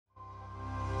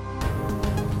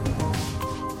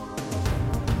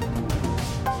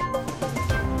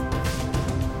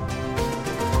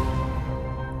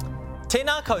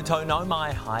Tēnā koutou no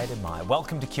mai, haere mai.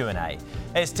 Welcome to Q&A,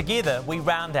 as together we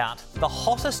round out the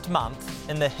hottest month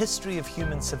in the history of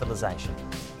human civilization.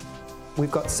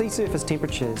 We've got sea surface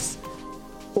temperatures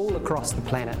all across the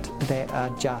planet that are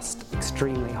just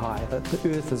extremely high. The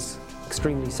Earth is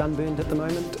extremely sunburned at the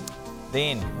moment.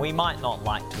 Then, we might not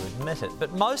like to admit it,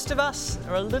 but most of us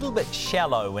are a little bit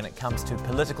shallow when it comes to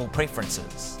political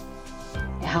preferences.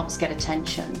 It helps get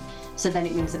attention, so then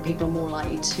it means that people are more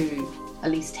likely to at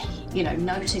least,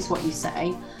 notice what you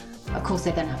say. Of course,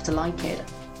 they then have to like it.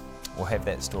 We'll have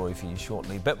that story for you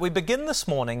shortly, but we begin this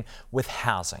morning with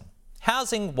housing.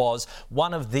 Housing was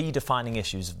one of the defining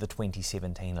issues of the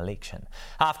 2017 election.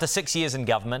 After 6 years in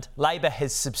government, Labour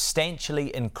has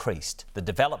substantially increased the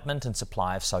development and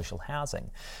supply of social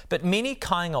housing. But many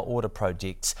Kāinga Ora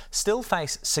projects still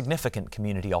face significant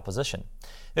community opposition.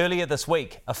 Earlier this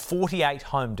week, a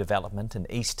 48-home development in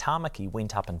East Tāmaki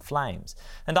went up in flames,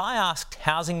 and I asked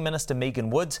Housing Minister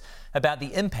Megan Woods about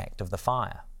the impact of the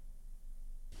fire.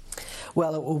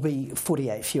 Well, it will be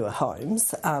 48 fewer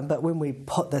homes, but when we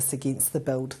put this against the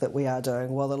build that we are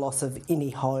doing, well, the loss of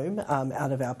any home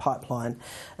out of our pipeline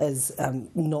is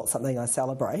not something I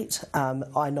celebrate.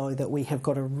 I know that we have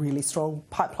got a really strong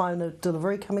pipeline of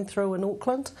delivery coming through in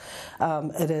Auckland.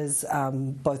 It is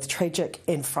both tragic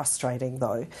and frustrating,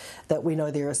 though, that we know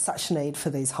there is such need for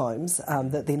these homes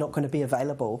that they're not going to be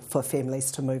available for families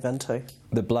to move into.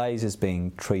 The blaze is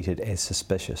being treated as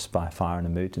suspicious by Fire and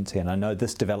Emergency, and I know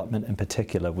this development in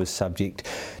particular was subject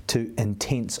to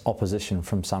intense opposition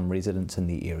from some residents in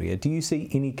the area. Do you see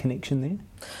any connection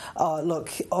there?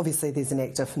 Look, obviously there's an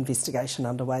active investigation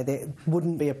underway. That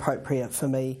wouldn't be appropriate for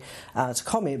me to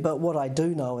comment, but what I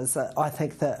do know is that I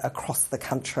think that across the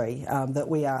country that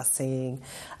we are seeing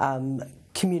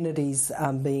communities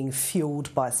being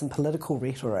fuelled by some political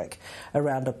rhetoric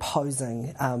around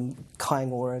opposing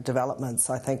Kāinga Ora developments.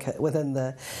 I think within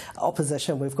the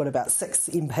opposition we've got about 6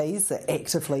 MPs that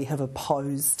actively have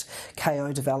opposed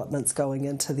KO developments going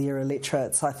into their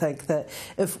electorates. I think that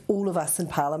if all of us in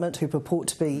Parliament who purport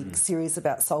to be serious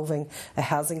about solving a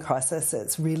housing crisis,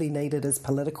 it's really needed as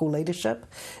political leadership,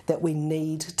 that we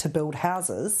need to build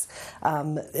houses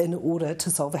in order to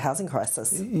solve a housing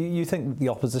crisis. You think the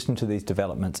opposition to these developments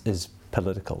is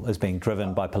political, is being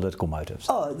driven by political motives?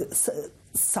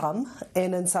 Some,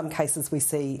 and in some cases we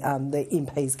see the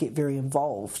MPs get very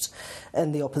involved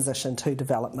in the opposition to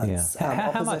developments.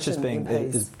 Yeah. How much is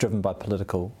driven by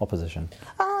political opposition?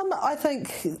 I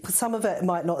think some of it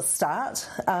might not start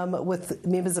with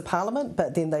members of Parliament,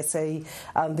 but then they see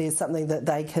there's something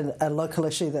that a local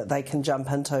issue that they can jump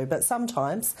into. But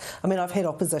sometimes, I've had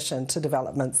opposition to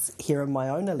developments here in my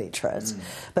own electorate,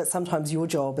 but sometimes your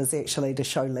job is actually to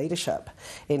show leadership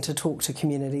and to talk to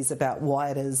communities about why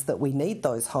it is that we need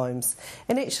those homes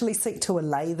and actually seek to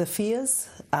allay the fears,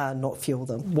 not fuel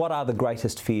them. What are the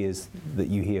greatest fears that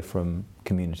you hear from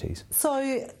communities?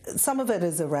 So some of it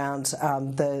is around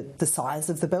the size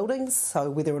of the buildings, so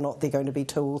whether or not they're going to be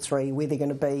 2 or 3, where they're going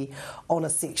to be on a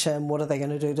section, what are they going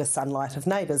to do to sunlight of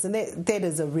neighbours, and that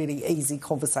is a really easy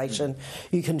conversation.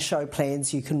 You can show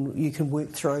plans, you can work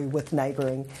through with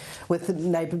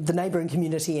the neighbouring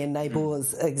community and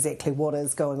neighbours exactly what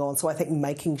is going on. So I think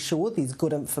making sure there's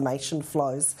good information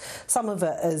flows. Some of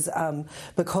it is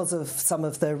because of some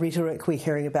of the rhetoric we're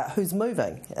hearing about who's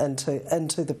moving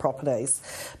into the properties.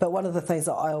 But one of the things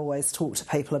that I always talk to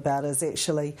people about is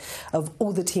actually of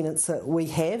all the tenants that we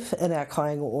have in our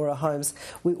Kāinga Ora homes,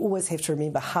 we always have to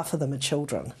remember half of them are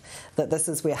children. That this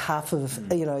is where half of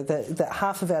that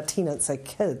half of our tenants are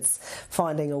kids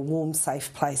finding a warm,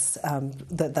 safe place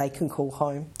that they can call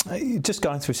home. Just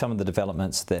going through some of the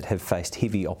developments that have faced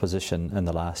heavy opposition in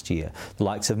the last year, the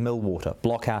likes of Millwater,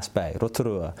 Blockhouse Bay,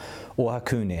 Rotorua,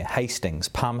 Ohakune, Hastings,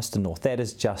 Palmerston North, that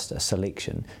is just a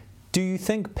selection. Do you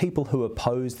think people who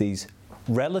oppose these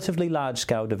relatively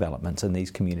large-scale developments in these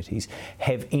communities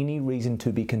have any reason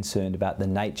to be concerned about the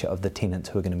nature of the tenants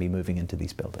who are going to be moving into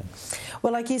these buildings?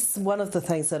 Well, I guess one of the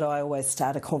things that I always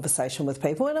start a conversation with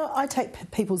people, and I take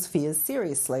people's fears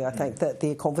seriously. I think that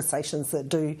there are conversations that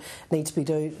do need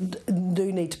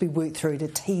to be worked through to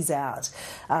tease out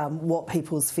what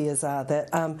people's fears are.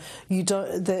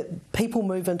 That people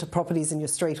move into properties in your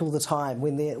street all the time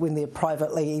when they're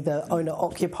privately either owner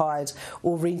occupied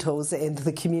or rentals, and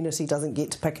the community doesn't get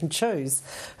to pick and choose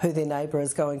who their neighbour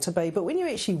is going to be. But when you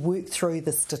actually work through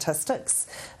the statistics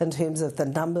in terms of the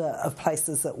number of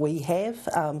places that we have,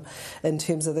 in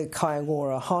terms of the Kāinga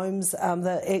Ora homes,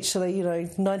 that actually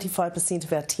 95%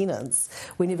 of our tenants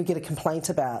we never get a complaint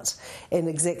about, and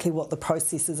exactly what the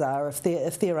processes are,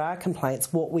 if there are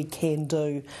complaints, what we can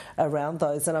do around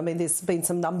those. And I mean, there's been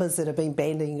some numbers that have been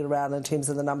bandying around in terms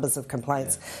of the numbers of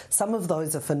complaints. Some of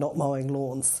those are for not mowing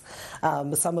lawns,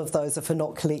 some of those are for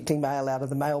not collecting mail out of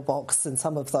the mailbox, and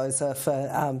some of those are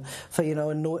for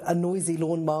a noisy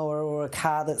lawnmower or a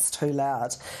car that's too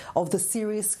loud. Of the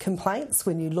serious complaints,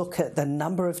 when you look at the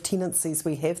number of tenancies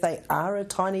we have, they are a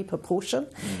tiny proportion,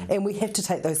 and we have to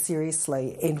take those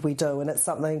seriously, and we do. And it's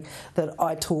something that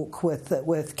I talk with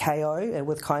KO and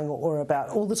with Kaingo'ora about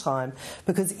all the time,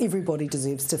 because everybody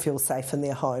deserves to feel safe in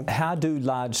their home. How do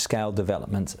large-scale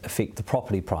developments affect the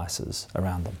property prices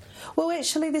around them? Well,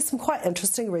 actually, there's some quite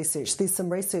interesting research. There's some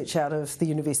research out of the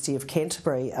University of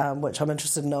Canterbury, which I'm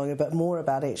interested in knowing a bit more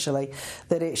about, actually,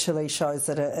 that actually shows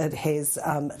that it has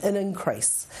an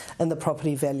increase in the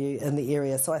property value in the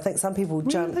area. So I think some people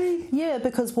jump... Yeah,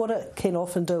 because what it can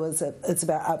often do is it's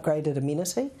about upgraded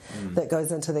amenity that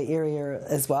goes into the area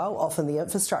as well. Often the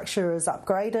infrastructure is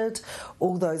upgraded,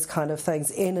 all those kind of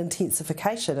things, and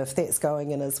intensification, if that's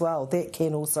going in as well. That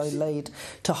can also lead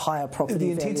to higher property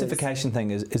values. The intensification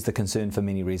thing is the concern for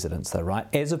many residents, though, right?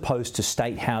 As opposed to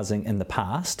state housing in the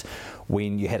past,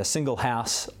 when you had a single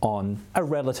house on a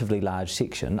relatively large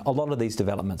section, a lot of these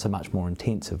developments are much more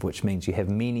intensive, which means you have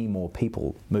many more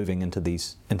people moving into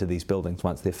these buildings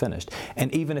once they're finished.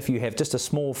 And even if you have just a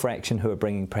small fraction who are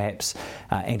bringing perhaps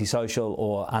antisocial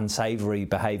or unsavoury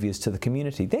behaviours to the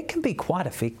community, that can be quite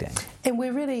affecting. And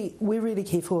we're really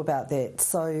careful about that.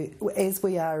 So as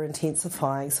we are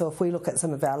intensifying, so if we look at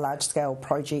some of our large-scale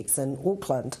projects in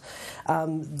Auckland,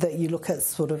 that you look at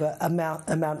sort of a Mount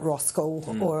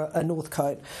Roskill or a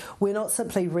Northcote, we're not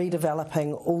simply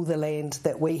redeveloping all the land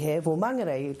that we have, or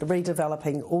Mangere,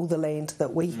 redeveloping all the land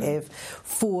that we have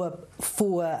for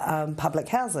public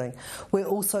housing. We're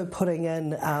also putting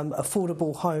in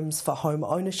affordable homes for home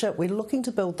ownership. We're looking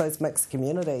to build those mixed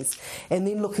communities, and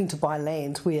then looking to buy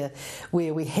land where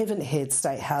we haven't had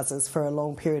state houses for a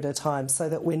long period of time, so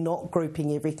that we're not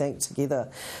grouping everything together.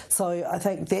 So I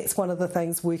think that's one of the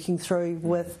things working through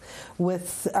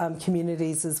with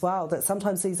communities as well, that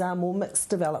sometimes these are more mixed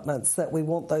developments, that we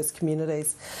want those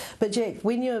communities. But Jack,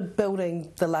 when you're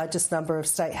building the largest number of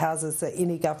state houses that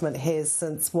any government has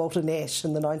since Walter Nash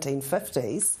in the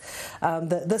 1950s,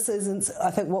 that this isn't,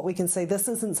 I think what we can see, this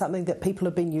isn't something that people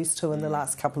have been used to in the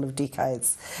last couple of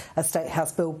decades, a state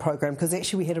house build program, because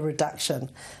actually we had a reduction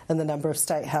in the number of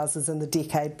state houses in the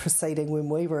decade preceding when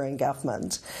we were in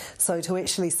government. So to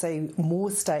actually see more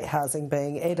state housing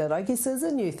being added, I guess, is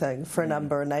a new thing for a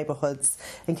number of neighbourhoods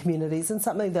and communities, and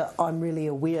something that I'm really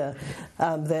aware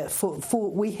that for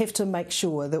we have to make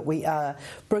sure that we are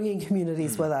bringing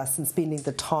communities with us and spending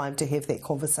the time to have that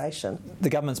conversation. The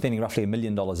government's spending roughly $1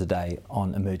 million a day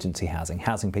on emergency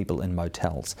housing people in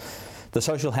motels. The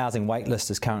social housing wait list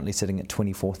is currently sitting at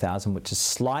 24,000, which is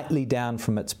slightly down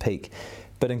from its peak,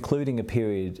 but including a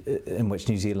period in which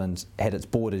New Zealand had its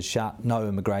borders shut, no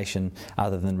immigration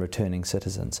other than returning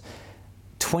citizens.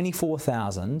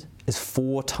 24,000 is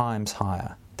 4 times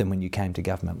higher than when you came to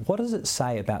government. What does it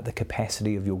say about the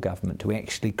capacity of your government to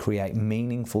actually create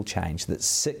meaningful change that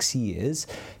 6 years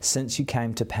since you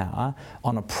came to power,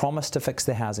 on a promise to fix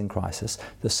the housing crisis,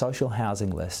 the social housing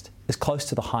list is close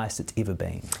to the highest it's ever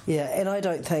been? Yeah, and I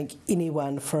don't think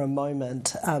anyone for a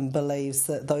moment believes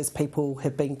that those people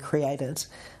have been created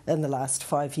in the last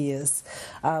 5 years.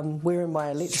 We're in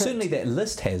my electorate. Certainly that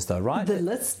list has, though, right? The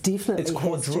list definitely has. It's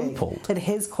quadrupled. It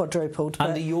has quadrupled.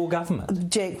 Under your government.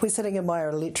 Jack, we're sitting in my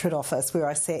electorate office where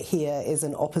I sat here as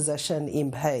an opposition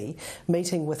MP,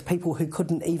 meeting with people who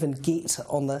couldn't even get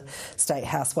on the State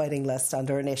House waiting list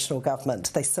under a national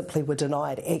government. They simply were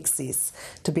denied access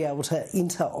to be able to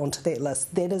enter onto that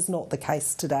list. That is not the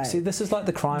case today. See, this is like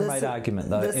the crime rate argument,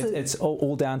 though. It's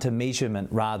all down to measurement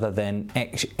rather than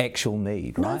actual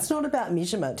need, right? No, it's not about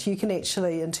measurement. You can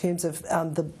actually, in terms of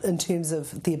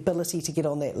the ability to get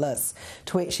on that list,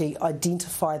 to actually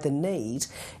identify the need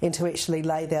and to actually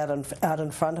lay that out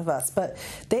in front of us. But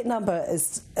that number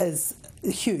is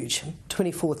huge,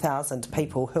 24,000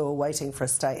 people who are waiting for a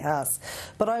state house.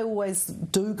 But I always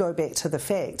do go back to the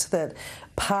fact that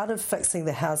part of fixing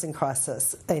the housing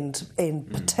crisis, and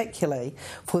particularly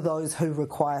for those who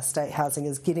require state housing,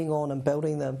 is getting on and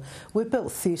building them. We've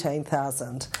built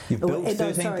 13,000. You've built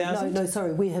 13,000? No,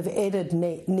 sorry. We have added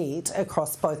net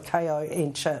across both KO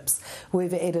and CHIPS.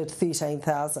 We've added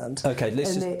 13,000 in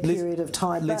that period of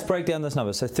time. Let's break down this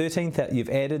number. So 13,000. You've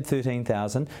added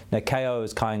 13,000. Now KO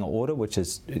is Kaingo'ora, which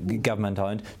is government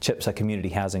owned. CHIPS are community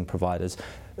housing providers.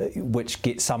 which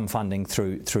get some funding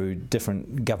through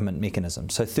different government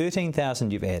mechanisms. So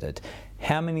 13,000 you've added.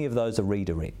 How many of those are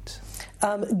redirects?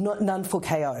 None for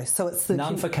KO. So it's the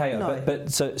none for KO. No. But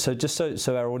just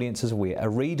so our audience is aware, a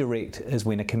redirect is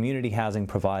when a community housing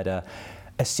provider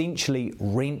essentially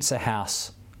rents a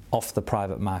house off the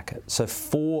private market. So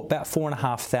about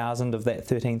 4,500 of that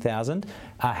 13,000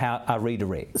 are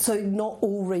redirects. So not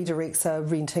all redirects are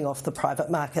renting off the private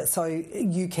market. So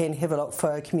you can have a look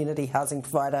for a community housing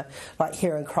provider like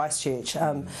here in Christchurch,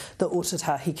 the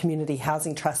Otatahi Community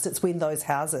Housing Trust. It's when those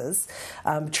houses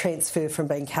transfer from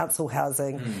being council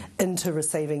housing into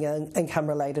receiving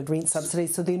income-related rent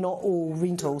subsidies. So they're not all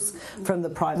rentals from the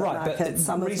private market. But it's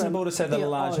reasonable to say that a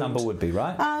large number would be,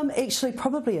 right? Actually,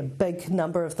 probably a big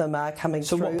number of them are coming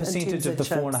through. So what percentage of the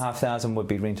 4,500 would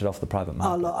be rented off the private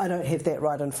market? Oh, look, I don't have that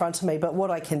right in front of me, but what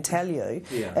I can tell you,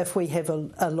 if we have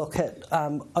a look at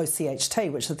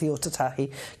OCHT, which is the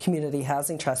Otatahi Community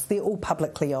Housing Trust, they're all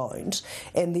publicly owned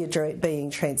and they're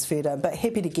being transferred in, but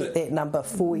happy to get that number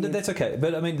for you. That's okay,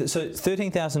 but I mean, so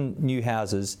 13,000 new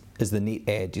houses is the net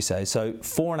add, you say, so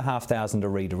 4,500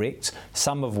 are redirects,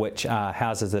 some of which are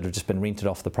houses that have just been rented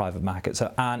off the private market,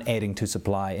 so aren't adding to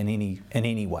supply in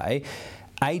any way.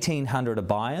 1,800 are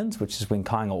buy-ins, which is when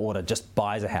Kāinga Ora just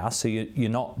buys a house, so you're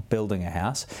not building a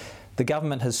house. The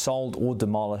government has sold or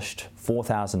demolished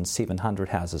 4,700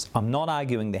 houses. I'm not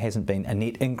arguing there hasn't been a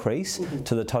net increase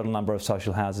to the total number of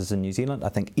social houses in New Zealand. I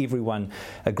think everyone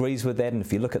agrees with that, and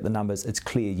if you look at the numbers, it's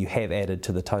clear you have added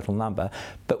to the total number.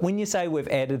 But when you say we've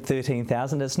added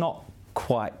 13,000, it's not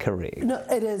quite correct. No,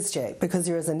 it is, Jack, because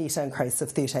there is a net increase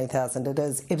of 13,000. It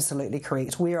is absolutely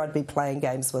correct. Where I'd be playing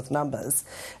games with numbers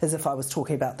is if I was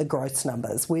talking about the gross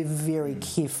numbers. We're very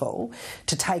careful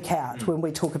to take out when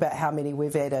we talk about how many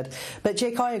we've added. But,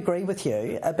 Jack, I agree with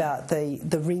you about the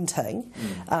renting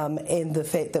and the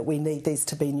fact that we need these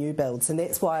to be new builds, and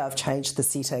that's why I've changed the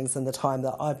settings in the time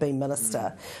that I've been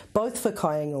Minister, both for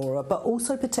Kāinga Ora, but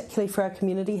also particularly for our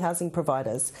community housing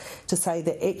providers, to say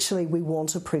that actually we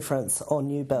want a preference on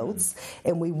new builds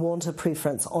and we want a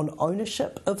preference on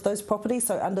ownership of those properties.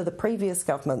 So under the previous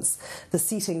governments, the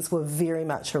settings were very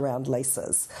much around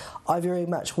leases. I very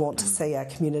much want to see our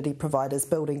community providers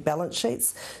building balance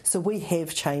sheets, so we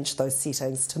have changed those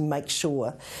settings to make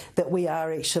sure that we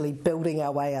are actually building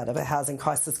our way out of a housing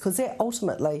crisis, because that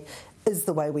ultimately is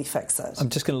the way we fix it. I'm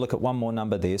just going to look at one more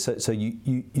number there. So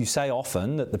you say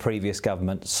often that the previous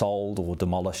government sold or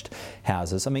demolished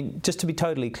houses. I mean, just to be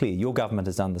totally clear, your government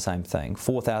has done the same thing.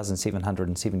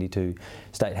 4,772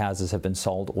 state houses have been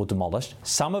sold or demolished.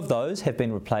 Some of those have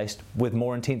been replaced with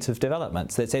more intensive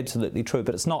developments. That's absolutely true,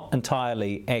 but it's not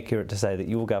entirely accurate to say that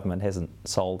your government hasn't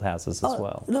sold houses as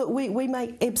well. Look, we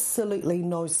make absolutely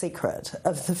no secret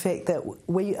of the fact that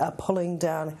we are pulling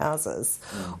down houses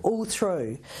all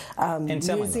through New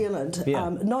Zealand,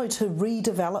 no, to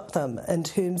redevelop them in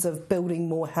terms of building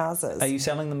more houses. Are you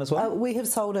selling them as well? We have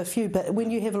sold a few, but when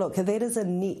you have a look, that is a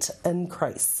net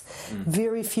increase.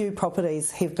 Very few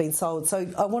properties have been sold. So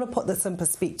I want to put this in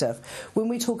perspective. When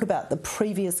we talk about the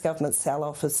previous government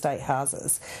sell-off of state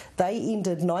houses, they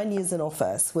ended 9 years in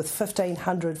office with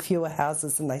 1,500 fewer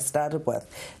houses than they started with.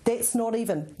 That's not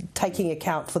even taking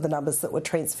account for the numbers that were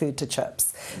transferred to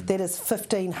CHIPS. That is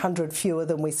 1,500 fewer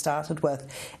than we started with.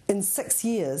 In 6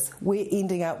 years, we're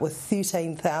ending up with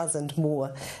 13,000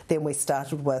 more than we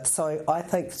started with. So I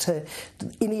think to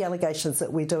any allegations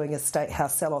that we're doing a state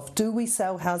house sell-off, do we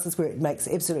sell houses where it makes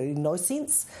absolutely no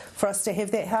sense for us to have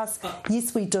that house?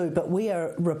 Yes, we do, but we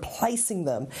are replacing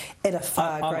them at a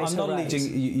far greater rate. I'm not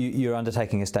alleging you're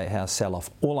undertaking a state house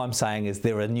sell-off. All I'm saying is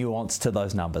there are nuance to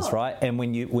those numbers, right? And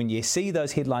when you see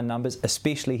those headline numbers,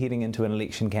 especially heading into an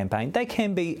election campaign, they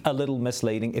can be a little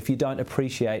misleading if you don't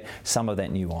appreciate some of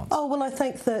that nuance. Oh, well, I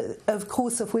think that, of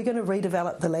course, if we're going to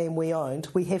redevelop the land we owned,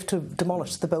 we have to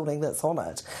demolish the building that's on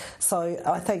it. So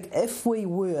I think if we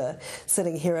were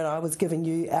sitting here and I was giving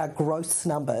you our gross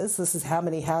numbers, this is how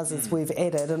many houses we've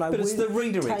added. And but it's the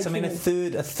redirects. I mean, a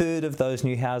third of those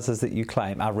new houses that you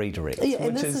claim are redirects. Yeah,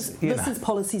 and this is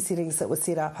policy settings that were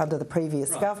set up under the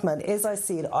previous government. As I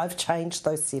said, I've changed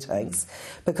those settings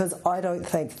because I don't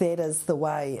think that is the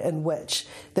way in which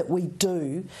that we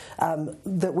do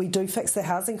fix the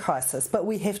housing crisis, but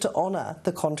we have to honour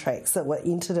the contracts that were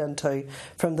entered into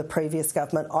from the previous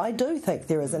government. I do think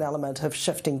there is an element of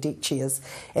shifting deck chairs,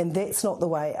 and that's not the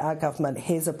way our government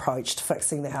has approached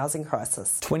fixing the housing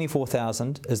crisis.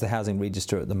 24,000 is the housing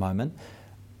register at the moment.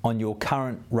 On your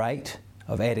current rate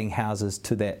of adding houses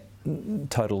to that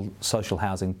total social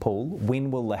housing pool. When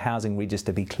will the housing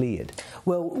register be cleared?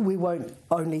 Well, we won't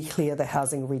only clear the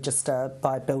housing register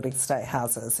by building state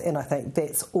houses, and I think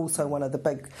that's also one of the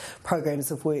big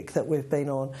programs of work that we've been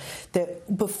on.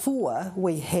 That before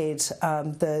we had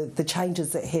the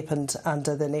changes that happened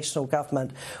under the national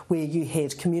government, where you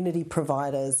had community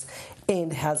providers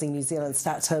and Housing New Zealand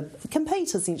start to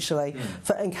compete essentially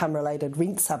for income-related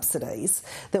rent subsidies,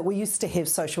 that we used to have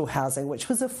social housing, which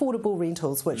was affordable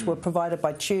rentals, which were provided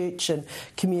by church and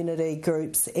community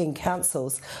groups and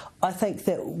councils. I think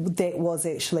that was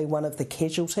actually one of the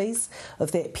casualties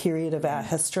of that period of our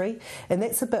history, and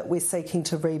that's a bit we're seeking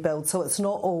to rebuild. So it's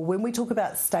not all, when we talk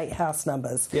about state house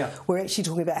numbers, we're actually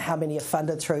talking about how many are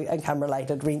funded through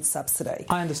income-related rent subsidy.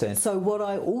 I understand. So what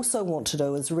I also want to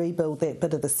do is rebuild that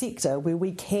bit of the sector where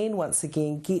we can once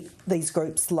again get these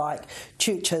groups like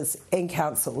churches and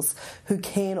councils who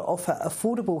can offer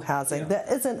affordable housing that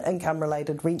isn't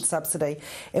income-related rent subsidy,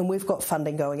 and we've got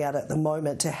funding going out at the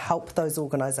moment to help those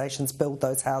organisations build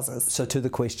those houses. So to the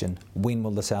question, when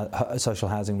will the social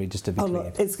housing register be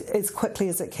cleared? As quickly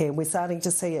as it can. We're starting to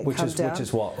see it come down. Which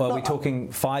is what? Are we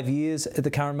talking 5 years at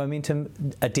the current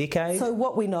momentum, a decade? So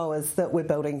what we know is that we're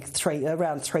building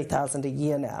around 3,000 a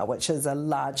year now, which is a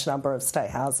large number of state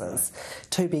houses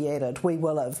to be added. We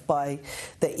will have, by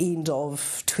the end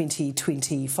of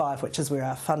 2025, which is where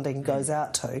our funding goes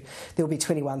out to, there will be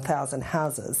 21,000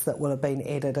 houses that will have been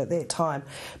added at that time.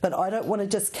 But I don't want to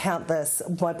just count this,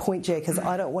 my point, Jack, is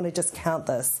I don't want to just count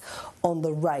this on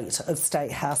the rate of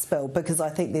state house build, because I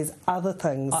think there's other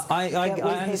things I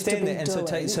understand that.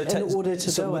 And in order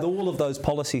to do with it. all of those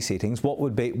policy settings, what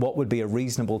would be a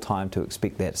reasonable time to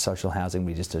expect that social housing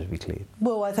register to be cleared?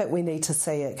 Well, I think we need to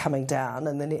see it coming down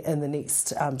in the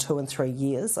next 2 and 3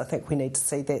 years. I think we need to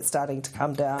see that starting to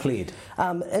come down. Cleared.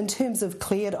 In terms of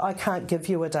cleared, I can't give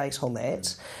you a date on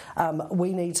that.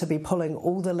 We need to be pulling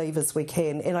all the levers we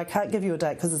can, and I can't give you a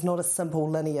date because it's not a simple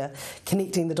linear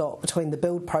connecting the dot between the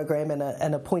build program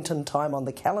and a point in time on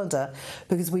the calendar,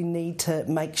 because we need to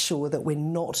make sure that we're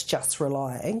not just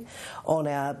relying on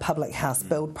our public house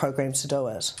build program to do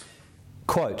it.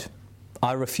 Quote,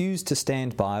 "I refuse to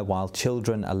stand by while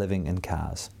children are living in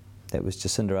cars." That was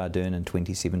Jacinda Ardern in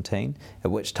 2017,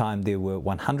 at which time there were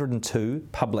 102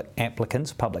 public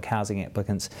housing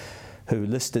applicants who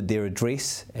listed their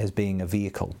address as being a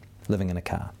vehicle, living in a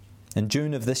car. In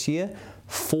June of this year,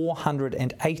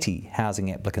 480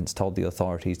 housing applicants told the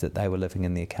authorities that they were living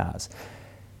in their cars.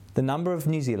 The number of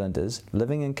New Zealanders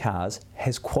living in cars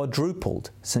has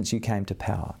quadrupled since you came to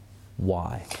power.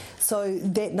 Why? So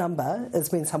that number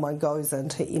is when someone goes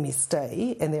into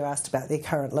MSD and they're asked about their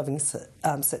current living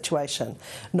situation.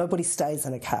 Nobody stays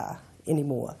in a car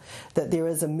anymore, that there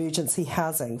is emergency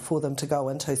housing for them to go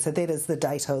into. So that is the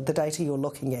data you're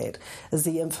looking at is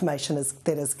the information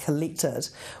that is collected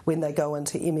when they go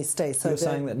into MSD. So you're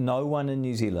saying that no one in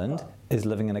New Zealand is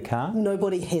living in a car?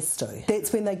 Nobody has to.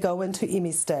 That's when they go into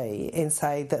MSD and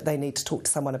say that they need to talk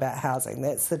to someone about housing.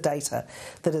 That's the data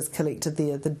that is collected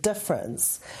there. The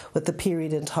difference with the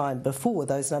period in time before,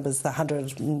 those numbers, the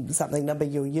 100-something number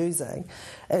you're using,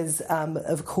 is,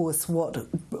 of course, what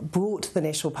brought the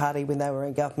National Party when they were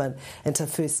in government into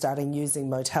first starting using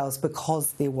motels,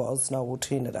 because there was no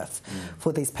alternative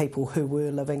for these people who were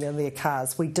living in their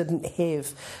cars. We didn't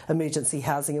have emergency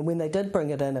housing, and when they did bring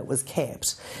it in, it was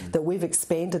capped. That we've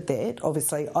expanded that.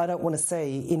 Obviously, I don't want to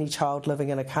see any child living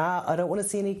in a car. I don't want to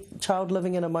see any child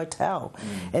living in a motel.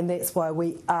 And that's why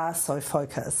we are so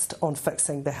focused on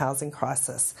fixing the housing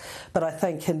crisis. But I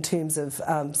think in terms of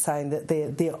saying that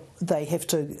they have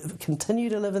to continue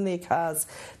to live in their cars,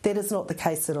 that is not the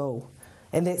case at all.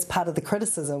 And that's part of the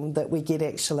criticism that we get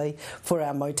actually for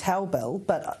our motel bill.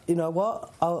 But you know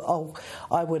what?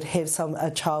 I would have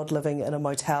a child living in a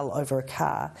motel over a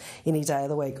car any day of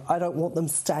the week. I don't want them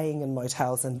staying in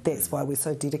motels, and that's why we're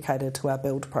so dedicated to our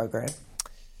build program.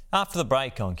 After the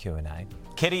break on Q&A,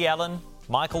 Kitty Allen,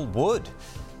 Michael Wood.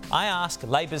 I ask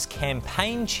Labour's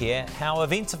campaign chair how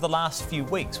events of the last few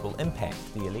weeks will impact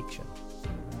the election.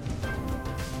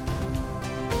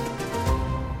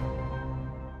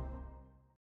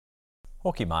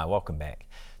 Hoki mai, welcome back.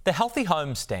 The Healthy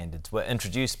Home Standards were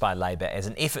introduced by Labour as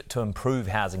an effort to improve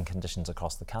housing conditions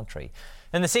across the country.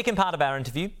 In the second part of our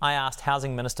interview, I asked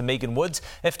Housing Minister Megan Woods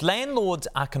if landlords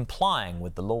are complying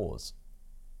with the laws.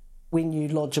 When you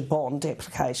lodge a bond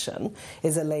application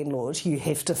as a landlord, you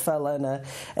have to fill in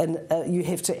you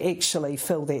have to actually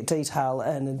fill that detail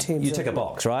in terms of... You tick a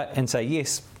box, right, and say,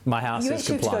 yes, my house you is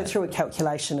actually compliant. have to go through a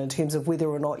calculation in terms of whether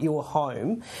or not your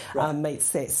home meets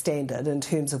that standard in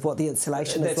terms of what the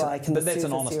insulation is like. But that's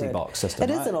an honesty box system,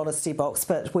 It is an honesty box,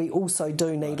 but we also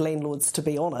do need landlords to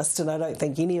be honest, and I don't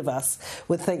think any of us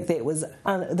would think that was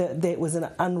an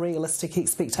unrealistic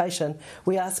expectation.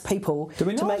 We ask people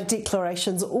to make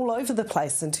declarations all over the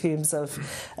place in terms of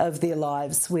their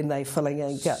lives when they're filling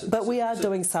in. But we are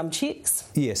doing some checks.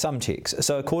 Yeah, some checks.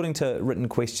 So according to written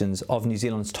questions of New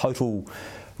Zealand's total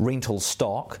rental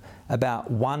stock, about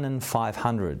 1 in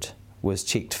 500 was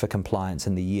checked for compliance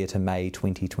in the year to May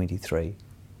 2023.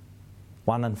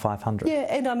 1 in 500. Yeah,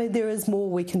 and I mean, there is more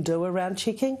we can do around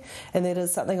checking, and that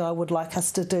is something I would like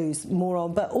us to do more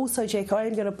on. But also, Jack, I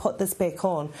am going to put this back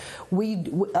on.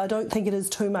 I don't think it is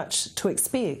too much to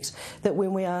expect that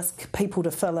when we ask people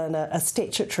to fill in a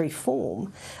statutory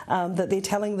form, that they're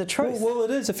telling the truth. Well,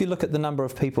 it is if you look at the number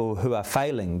of people who are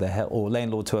failing or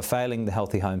landlords who are failing the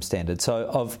Healthy Home Standard. So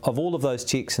of all of those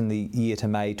checks in the year to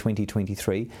May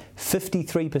 2023,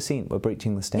 53% were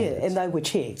breaching the standards. Yeah, and they were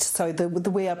checked. So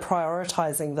we are prioritising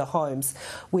the homes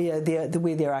where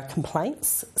there are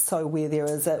complaints. So where there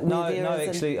is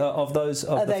of those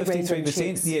of the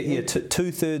 53%,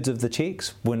 2/3 of the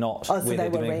checks were not where they they're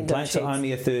were doing complaints. So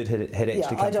only a third had actually come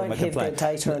from a complaint. I don't have that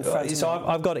data in front of me. So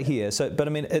I've got it here. So, but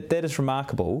I mean that is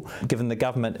remarkable, given the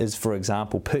government is, for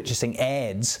example, purchasing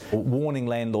ads warning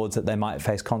landlords that they might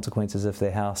face consequences if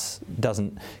their house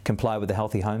doesn't comply with the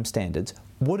Healthy Home Standards.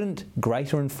 Wouldn't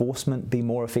greater enforcement be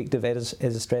more effective as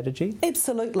a strategy?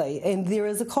 Absolutely, and there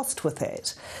is a cost with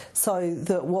that. So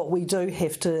that what we do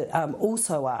have to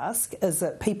also ask is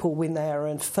that people, when they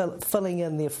are filling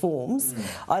in their forms,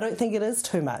 I don't think it is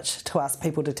too much to ask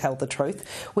people to tell the truth.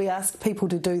 We ask people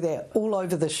to do that all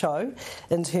over the show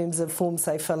in terms of forms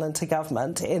they fill into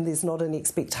government, and there's not an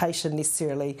expectation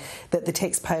necessarily that the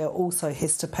taxpayer also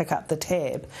has to pick up the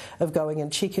tab of going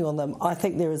and checking on them. I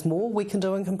think there is more we can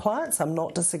do in compliance. I'm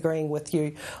not disagreeing with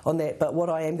you on that, but what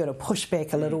I am going to push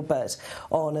back a little bit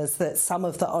on is that some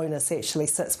of the onus actually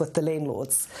sits with the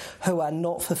landlords who are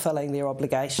not fulfilling their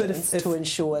obligations to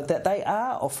ensure that they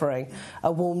are offering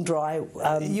a warm, dry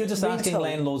you're just asking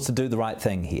landlords to do the right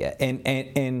thing here,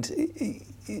 and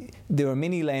there are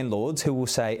many landlords who will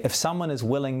say if someone is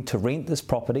willing to rent this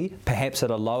property, perhaps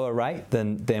at a lower rate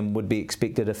than would be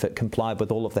expected if it complied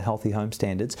with all of the Healthy Home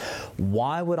Standards,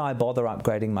 why would I bother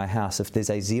upgrading my house if there's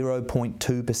a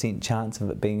 0.2% chance of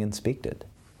it being inspected?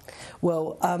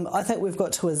 Well, I think we've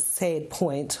got to a sad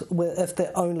point if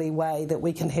the only way that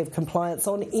we can have compliance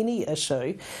on any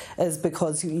issue is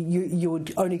because you're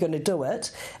only going to do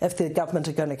it if the government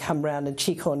are going to come round and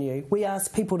check on you. We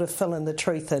ask people to fill in the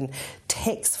truth in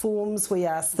tax forms. We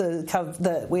ask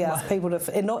people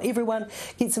to, and not everyone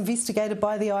gets investigated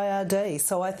by the IRD.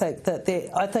 So I think that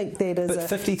is. But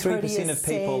 53% of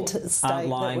people aren't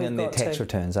lying in their tax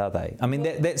returns, are they? I mean,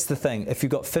 that's the thing. If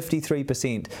you've got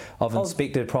 53% of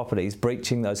inspected properties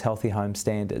breaching those Healthy Home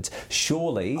Standards,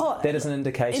 surely that is an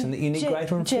indication that you need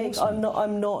greater enforcement. Jack,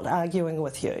 I'm not arguing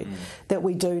with you that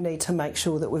we do need to make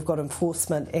sure that we've got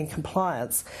enforcement and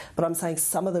compliance, but I'm saying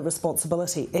some of the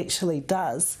responsibility actually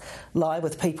does lie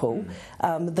with people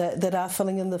that are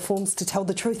filling in the forms to tell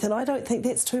the truth, and I don't think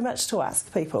that's too much to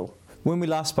ask people. When we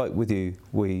last spoke with you,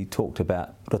 we talked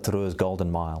about Rotorua's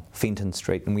Golden Mile, Fenton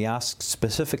Street, and we asked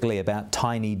specifically about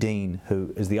Tiny Dean,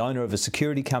 who is the owner of a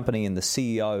security company and the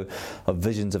CEO of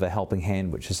Visions of a Helping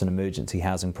Hand, which is an emergency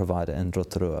housing provider in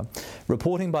Rotorua.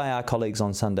 Reporting by our colleagues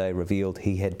on Sunday revealed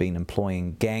he had been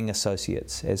employing gang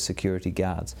associates as security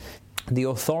guards. The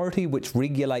authority which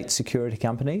regulates security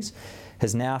companies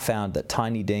has now found that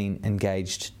Tiny Dean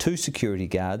engaged 2 security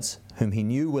guards whom he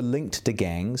knew were linked to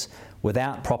gangs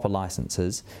without proper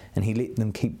licences, and he let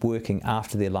them keep working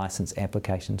after their licence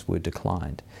applications were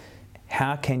declined.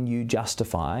 How can you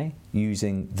justify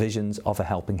using Visions of a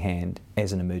Helping Hand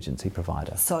as an emergency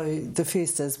provider? So the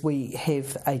first is we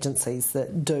have agencies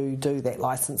that do that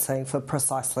licensing for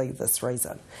precisely this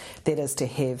reason. That is to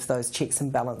have those checks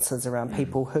and balances around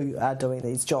people who are doing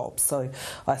these jobs. So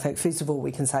I think first of all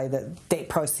we can say that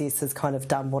process has kind of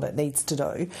done what it needs to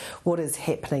do. What is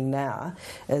happening now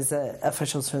is that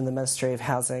officials from the Ministry of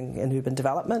Housing and Urban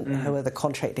Development, who are the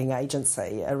contracting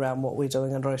agency around what we're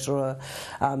doing in Rotorua,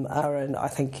 are in, I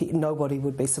think nobody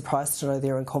would be surprised surprised to know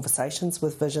they're in conversations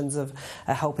with Visions of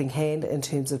a Helping Hand in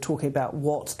terms of talking about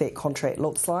what that contract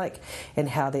looks like and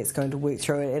how that's going to work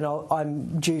through it. And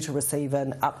I'm due to receive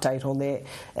an update on that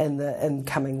in the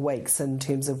incoming weeks in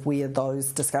terms of where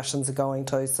those discussions are going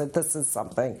to. So this is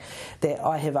something that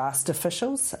I have asked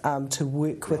officials to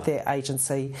work with their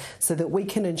agency so that we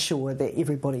can ensure that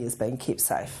everybody is being kept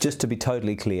safe. Just to be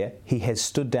totally clear, he has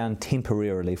stood down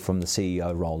temporarily from the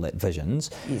CEO role at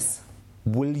Visions. Yes.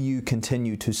 Will you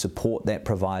continue to support that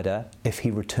provider if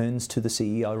he returns to the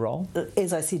CEO role?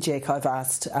 As I said, Jack, I've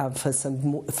asked for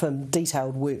some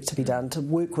detailed work to be done to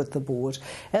work with the board,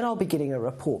 and I'll be getting a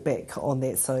report back on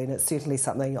that soon. It's certainly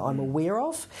something I'm aware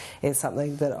of, and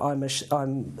something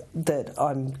that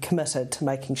I'm committed to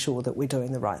making sure that we're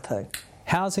doing the right thing.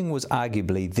 Housing was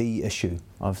arguably the issue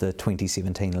of the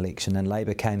 2017 election, and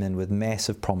Labour came in with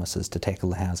massive promises to tackle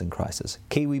the housing crisis.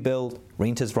 Kiwi Build,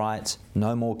 renters' rights,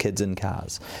 no more kids in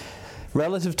cars.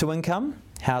 Relative to income,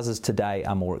 houses today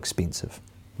are more expensive.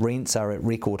 Rents are at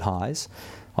record highs.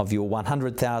 Of your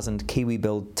 100,000 Kiwi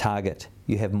Build target,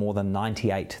 you have more than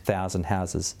 98,000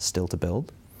 houses still to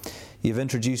build. You've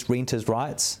introduced renters'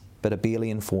 rights, but are barely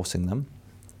enforcing them.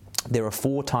 There are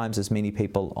 4 times as many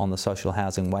people on the social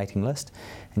housing waiting list,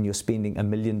 and you're spending $1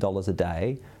 million a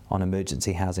day on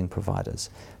emergency housing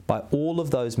providers. By all of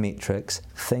those metrics,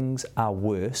 things are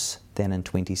worse than in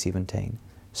 2017.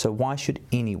 So why should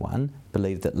anyone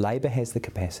believe that Labour has the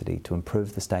capacity to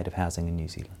improve the state of housing in New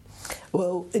Zealand?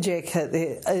 Well, Jack,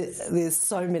 there's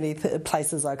so many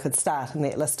places I could start in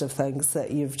that list of things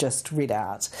that you've just read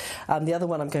out. The other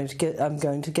one I'm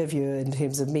going to give you in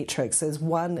terms of metrics is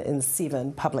 1 in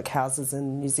 7 public houses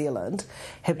in New Zealand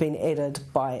have been added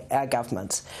by our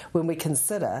government. When we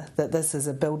consider that this is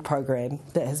a build program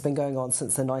that has been going on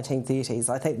since the 1930s,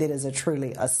 I think that is a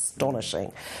truly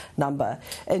astonishing number.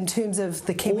 In terms of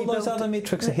the Kiwi Build... All those other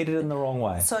metrics are headed in the wrong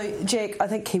way. So, Jack, I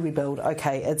think Kiwi Build,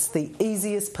 okay, it's the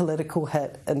easiest political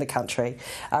hit in the country.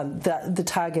 The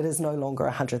target is no longer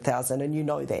 100,000, and you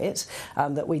know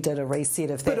that we did a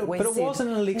reset of that. But it wasn't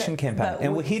an election campaign,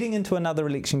 and we're heading into another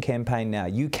election campaign now.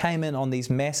 You came in on these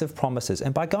massive promises,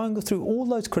 and by going through all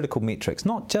those critical metrics,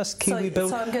 not just Kiwi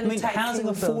Build, housing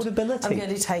affordability. I'm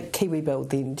going to take Kiwi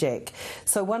Build then, Jack.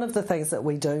 So one of the things that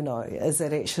we do know is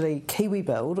that actually Kiwi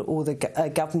Build, or the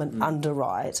government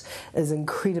underwrite, is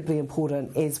incredibly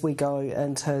important as we go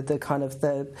into the kind of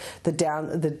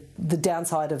the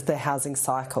downside of the housing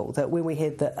cycle, that when we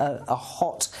had a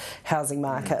hot housing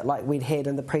market like we'd had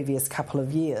in the previous couple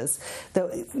of years, that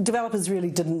developers really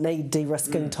didn't need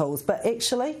de-risking tools, but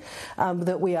actually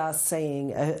that we are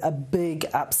seeing a big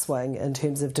upswing in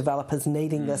terms of developers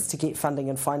needing this to get funding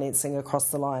and financing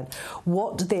across the line.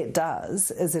 What that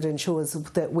does is it ensures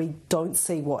that we don't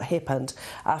see what happened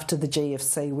after the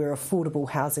GFC, where affordable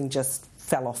housing just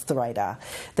fell off the radar,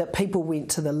 that people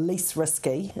went to the least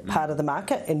risky part of the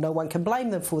market, and no one can blame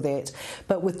them for that.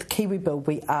 But with Kiwi Build,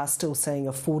 we are still seeing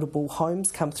affordable homes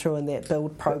come through in that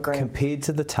build program. Compared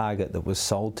to the target that was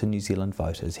sold to New Zealand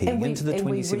voters heading into the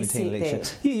 2017 election.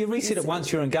 Yeah, you reset it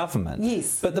once you're in government.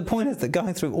 Yes. But the point is that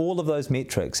going through all of those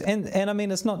metrics, and I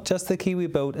mean, it's not just the Kiwi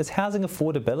Build, it's housing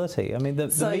affordability. I mean, the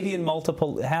median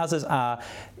multiple houses are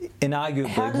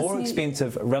inarguably more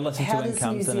expensive relative to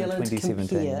incomes than in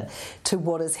 2017. To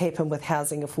what has happened with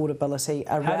housing affordability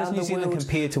around the world. How does New Zealand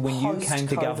compare to when you came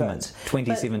to government,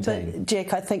 2017? But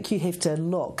Jack, I think you have to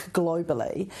look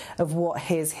globally of what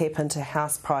has happened to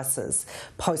house prices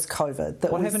post-COVID.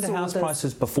 What happened to house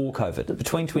prices before COVID,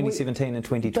 between 2017 and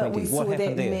 2020? What happened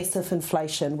there? We saw that massive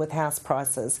inflation with house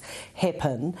prices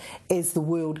happen as the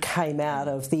world came out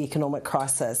of the economic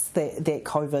crisis that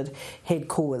COVID had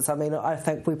caused. I mean, I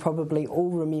think we probably all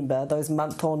remember those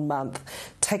month-on-month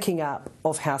ticking up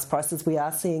of house prices. We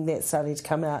are seeing that starting to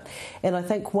come out. And I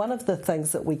think one of the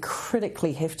things that we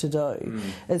critically have to do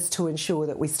is to ensure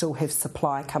that we still have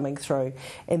supply coming through.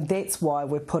 And that's why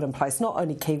we've put in place not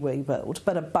only Kiwi Build,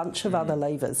 but a bunch of other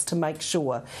levers to make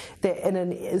sure that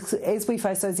as we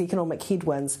face those economic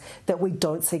headwinds, that we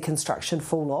don't see construction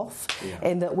fall off,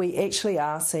 and that we actually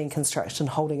are seeing construction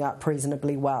holding up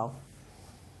reasonably well.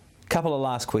 Couple of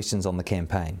last questions on the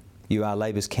campaign. You are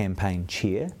Labour's campaign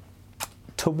chair.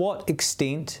 To what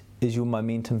extent is your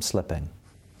momentum slipping?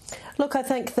 Look, I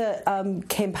think that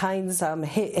campaigns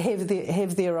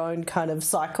have their own kind of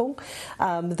cycle.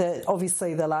 That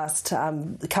obviously the last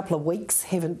couple of weeks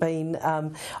haven't been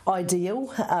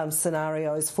ideal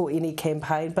scenarios for any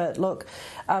campaign. But look,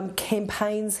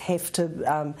 campaigns have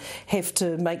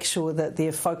to make sure that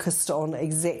they're focused on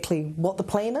exactly what the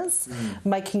plan is,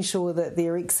 making sure that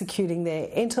they're executing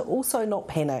that, and to also not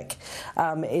panic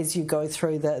as you go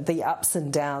through the ups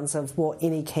and downs of what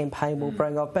any campaign will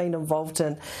bring. I've been involved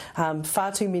in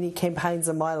far too many campaigns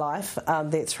in my life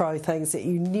that throw things that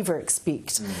you never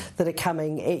expect that are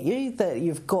coming at you, that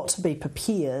you've got to be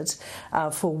prepared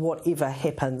for whatever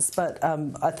happens. But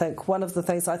I think one of the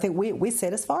things, I think we're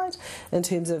satisfied in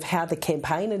terms of how the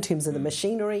campaign, in terms of the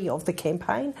machinery of the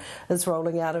campaign is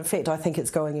rolling out. In fact, I think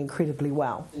it's going incredibly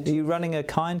well. Are you running a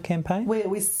kind campaign?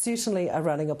 We certainly are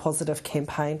running a positive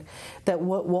campaign. That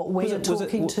what we're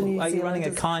talking to New Zealand. Are you running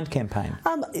a kind campaign?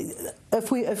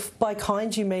 If by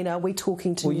kind you mean, are we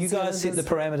talking to New Zealanders? Well, you guys set the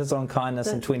parameters on kindness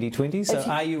in 2020, so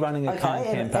are you running a kind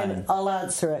campaign? And I'll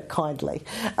answer it kindly.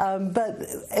 But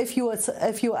if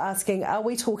you're asking, are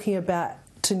we talking about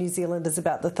to New Zealanders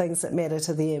about the things that matter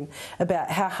to them, about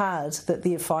how hard that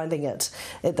they're finding it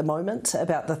at the moment,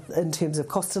 in terms of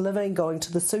cost of living, going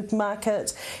to the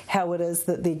supermarket, how it is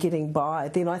that they're getting by,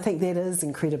 then I think that is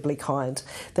incredibly kind,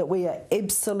 that we are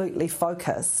absolutely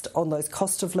focused on those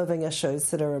cost of living issues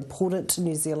that are important to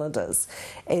New Zealanders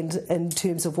and in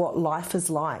terms of what life is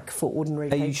like for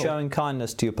ordinary people. Are you showing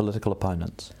kindness to your political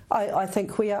opponents? I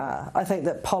think we are. I think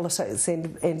that politics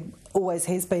and always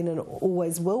has been and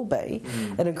always will be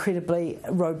an incredibly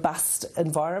robust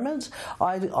environment.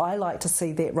 I like to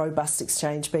see that robust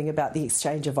exchange being about the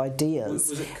exchange of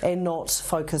ideas and not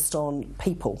focused on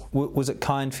people. Was it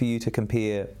kind for you to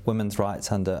compare women's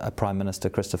rights under a Prime Minister,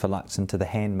 Christopher Luxon, to the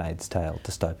Handmaid's Tale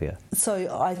dystopia? So,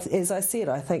 as I said,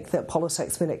 I think that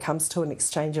politics, when it comes to an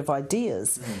exchange of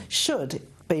ideas, should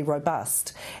be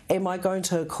robust. Am I going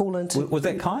to call into... Was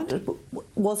that kind?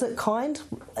 Was it kind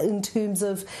in terms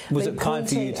of... Was it kind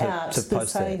for you to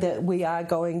post saying that we are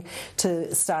going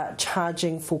to start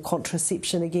charging for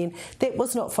contraception again? That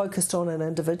was not focused on an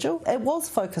individual. It was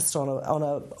focused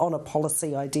on a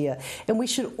policy idea. And we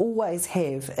should always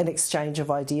have an exchange of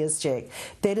ideas, Jack.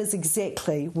 That is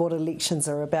exactly what elections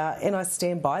are about, and I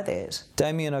stand by that.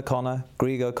 Damien O'Connor,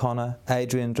 Greg O'Connor,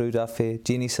 Adrian Rudaffe,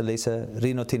 Jenny Salisa,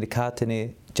 Rino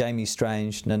Tinekatene, Jamie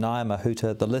Strange, Nanaya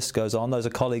Mahuta, the list goes on. Those are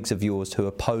colleagues of yours who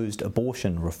opposed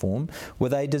abortion reform. Were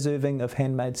they deserving of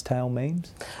Handmaid's Tale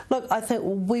memes? Look, I think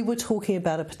we were talking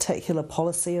about a particular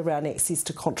policy around access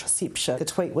to contraception. The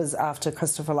tweet was after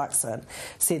Christopher Luxon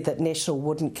said that National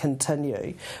wouldn't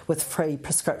continue with free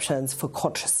prescriptions for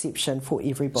contraception for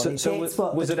everybody.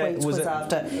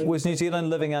 Was New Zealand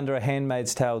living under a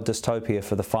Handmaid's Tale dystopia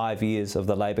for the 5 years of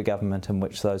the Labour government in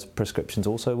which those prescriptions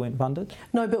also weren't funded?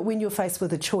 No, but when you're faced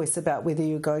with a choice about whether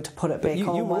you're going to put it back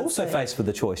on... You were also faced with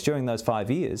a choice during those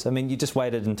 5 years. I mean, you just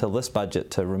waited until this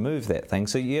budget to remove that thing,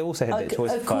 so you also had that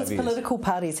choice for 5 years. Of course, political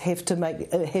parties have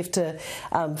to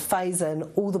phase in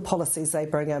all the policies they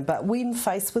bring in, but when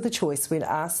faced with a choice, when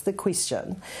asked the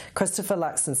question, Christopher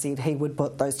Luxon said he would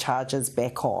put those charges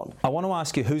back on. I want to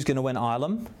ask you who's going to win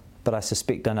Ilam, but I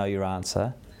suspect I know your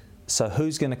answer. So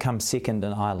who's going to come second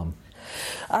in Ilam?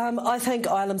 I think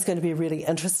Ilam's going to be a really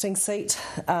interesting seat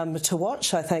to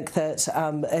watch. I think that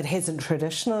it hasn't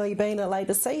traditionally been a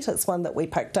Labour seat. It's one that we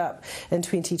picked up in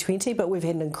 2020, but we've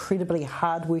had an incredibly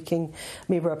hard-working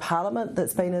Member of Parliament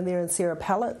that's been in there, in Sarah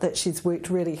Pallett, that she's worked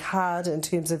really hard in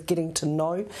terms of getting to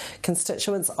know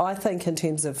constituents. I think in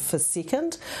terms of for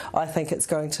second, I think it's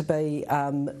going to be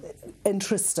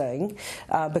interesting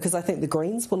because I think the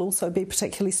Greens will also be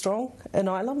particularly strong in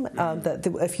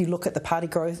Ilam. If you look at the party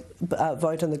growth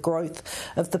vote and the growth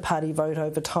of the party vote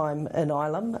over time in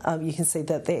Ilam, you can see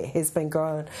that has been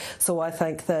growing. So I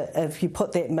think that if you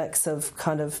put that mix of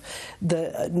kind of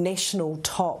the national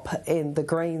top and the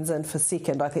Greens in for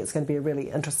second, I think it's going to be a really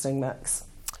interesting mix.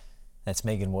 That's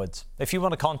Megan Woods. If you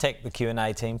want to contact the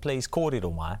Q&A team, please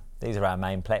kōrero mai. These are our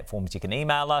main platforms. You can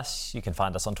email us, you can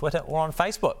find us on Twitter or on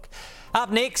Facebook.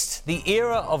 Up next, the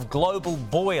era of global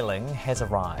boiling has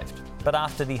arrived. But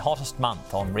after the hottest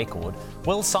month on record,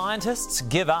 will scientists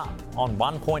give up on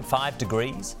 1.5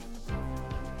 degrees?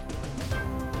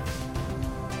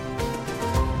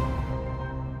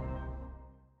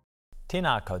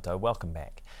 Tēnā koutou, welcome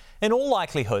back. In all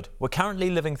likelihood, we're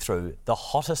currently living through the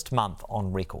hottest month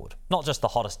on record. Not just the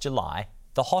hottest July,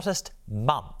 the hottest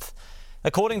month.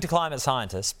 According to climate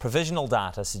scientists, provisional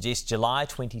data suggests July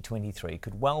 2023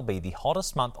 could well be the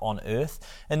hottest month on Earth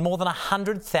in more than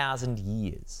 100,000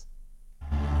 years.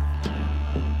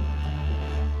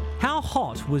 How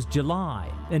hot was July?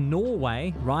 In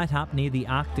Norway, right up near the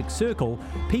Arctic Circle,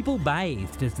 people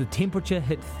bathed as the temperature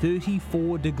hit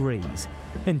 34 degrees.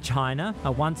 In China,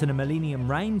 a once-in-a-millennium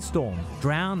rainstorm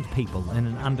drowned people in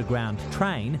an underground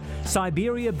train.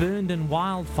 Siberia burned in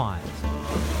wildfires.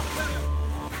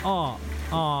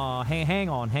 Hang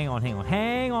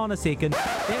on a second.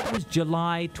 That was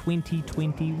July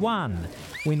 2021,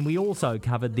 when we also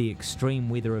covered the extreme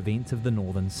weather events of the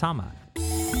northern summer.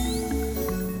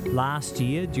 Last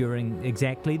year, during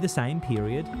exactly the same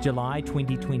period, July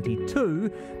 2022,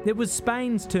 it was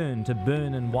Spain's turn to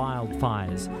burn in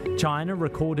wildfires. China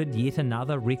recorded yet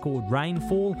another record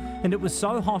rainfall, and it was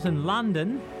so hot in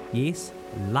London, yes,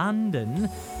 London,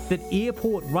 that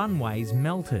airport runways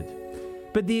melted.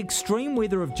 But the extreme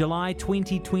weather of July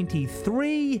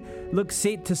 2023 looks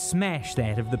set to smash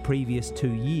that of the previous 2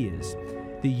 years.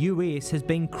 The US has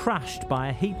been crushed by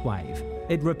a heat wave.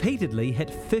 It repeatedly hit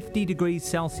 50 degrees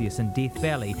Celsius in Death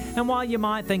Valley. And while you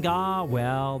might think,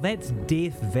 well, that's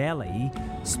Death Valley,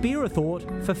 spare a thought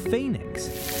for Phoenix.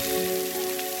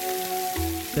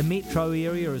 The metro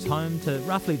area is home to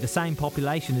roughly the same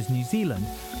population as New Zealand.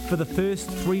 For the first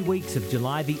 3 weeks of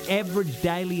July, the average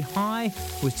daily high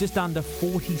was just under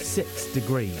 46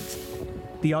 degrees.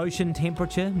 The ocean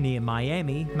temperature near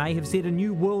Miami may have set a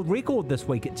new world record this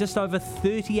week at just over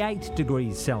 38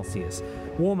 degrees Celsius,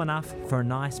 warm enough for a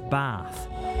nice bath.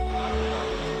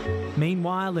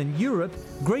 Meanwhile, in Europe,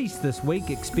 Greece this week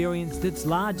experienced its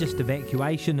largest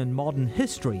evacuation in modern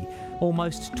history.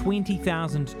 Almost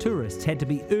 20,000 tourists had to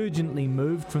be urgently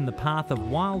moved from the path of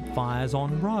wildfires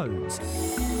on roads.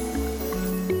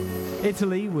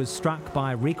 Italy was struck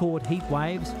by record heat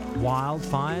waves,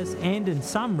 wildfires, and in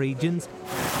some regions,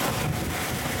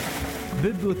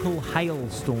 biblical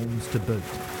hailstorms to boot.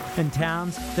 In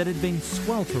towns that had been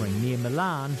sweltering near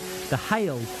Milan, the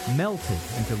hail melted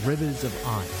into rivers of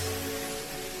ice.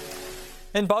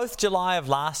 In both July of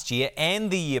last year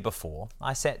and the year before,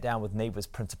 I sat down with NIWA's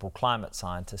principal climate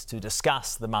scientist to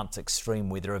discuss the month's extreme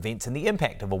weather events and the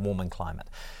impact of a warming climate.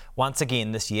 Once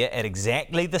again this year, at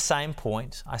exactly the same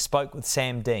point, I spoke with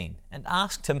Sam Dean and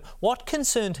asked him what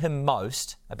concerned him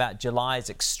most about July's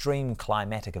extreme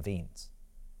climatic events.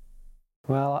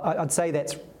 Well, I'd say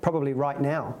that's probably right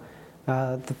now.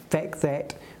 The fact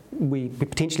that we're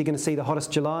potentially going to see the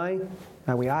hottest July,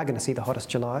 we are going to see the hottest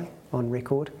July on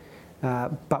record,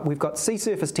 but we've got sea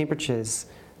surface temperatures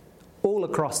all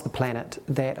across the planet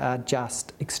that are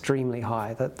just extremely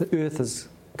high. The Earth is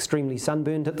extremely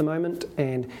sunburned at the moment,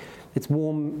 and it's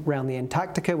warm around the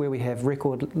Antarctica where we have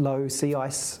record low sea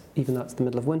ice even though it's the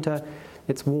middle of winter.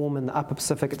 It's warm in the upper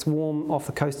Pacific, it's warm off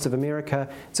the coasts of America,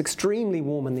 it's extremely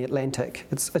warm in the Atlantic.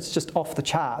 It's just off the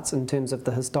charts in terms of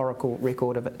the historical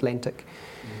record of Atlantic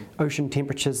ocean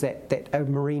temperatures, that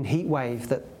marine heat wave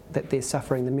that they're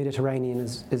suffering. The Mediterranean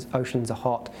is oceans are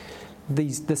hot.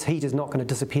 This heat is not going to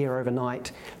disappear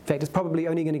overnight. In fact, it's probably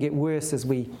only going to get worse as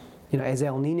as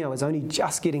El Nino is only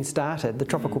just getting started. The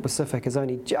tropical Pacific is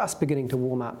only just beginning to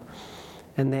warm up,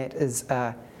 and that is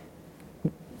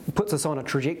puts us on a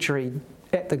trajectory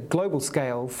at the global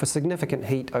scale for significant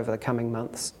heat over the coming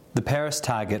months. The Paris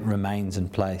target remains in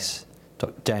place.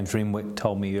 James Renwick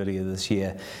told me earlier this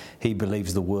year he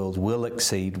believes the world will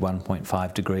exceed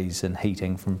 1.5 degrees in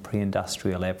heating from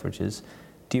pre-industrial averages.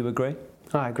 Do you agree?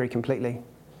 I agree completely.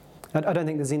 I don't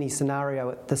think there's any scenario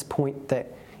at this point,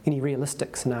 any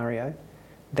realistic scenario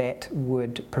that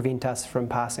would prevent us from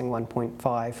passing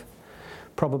 1.5.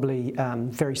 Probably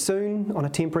very soon on a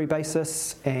temporary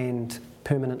basis and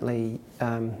permanently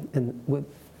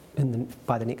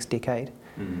by the next decade.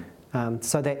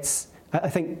 So that's, I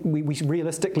think we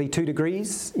realistically 2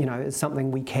 degrees, is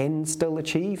something we can still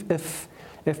achieve if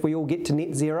we all get to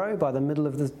net zero by the middle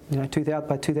of the by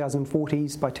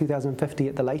 2040s, by 2050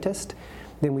 at the latest,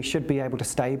 then we should be able to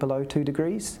stay below 2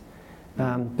 degrees.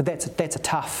 But that's a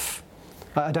tough.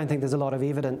 I don't think there's a lot of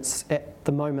evidence at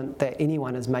the moment that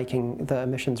anyone is making the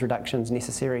emissions reductions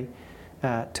necessary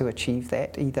to achieve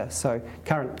that either. So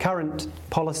current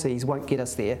policies won't get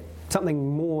us there.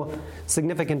 Something more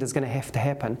significant is going to have to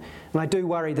happen. And I do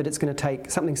worry that it's going to take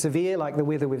something severe like the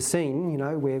weather we've seen,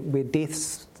 where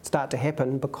deaths start to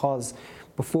happen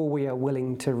before we are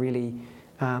willing to really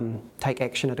take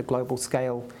action at a global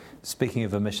scale. Speaking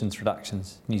of emissions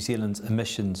reductions, New Zealand's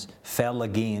emissions fell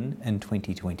again in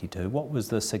 2022. What was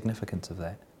the significance of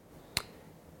that?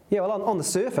 Yeah, well, on the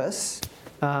surface,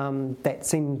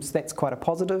 that's quite a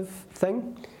positive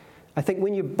thing. I think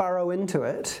when you burrow into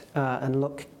it and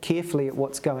look carefully at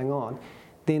what's going on,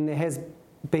 then there has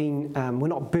been, we're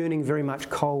not burning very much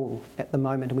coal at the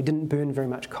moment, and we didn't burn very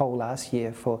much coal last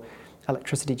year for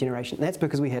electricity generation. And that's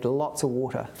because we had lots of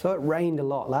water. So it rained a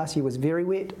lot. Last year was very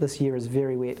wet. This year is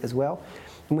very wet as well.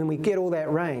 And when we get all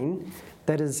that rain,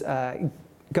 that is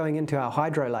going into our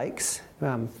hydro lakes,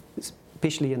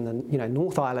 especially in the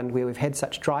North Island where we've had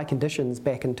such dry conditions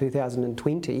back in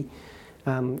 2020.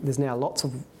 There's now lots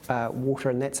of water,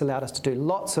 and that's allowed us to do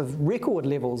lots of record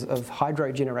levels of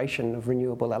hydro generation of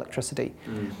renewable electricity.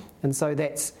 And so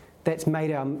that's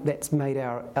made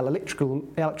our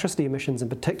electricity emissions in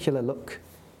particular look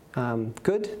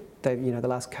good.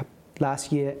 The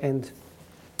last year and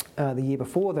the year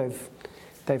before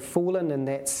they've fallen, and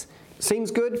that's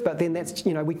seems good, but then that's,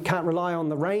 we can't rely on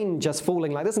the rain just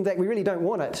falling like this. In fact, we really don't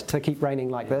want it to keep raining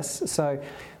like this. So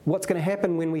what's going to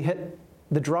happen when we hit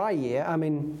the dry year? I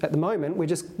mean, at the moment,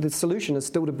 the solution is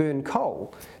still to burn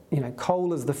coal.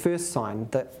 Coal is the first sign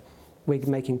that we're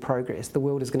making progress. The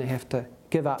world is going to have to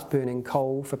give up burning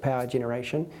coal for power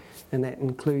generation, and that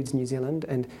includes New Zealand.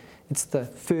 And it's the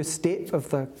first step of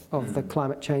the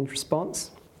climate change response.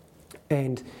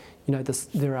 And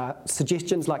there are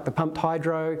suggestions like the pumped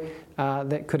hydro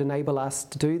that could enable us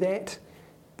to do that.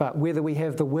 But whether we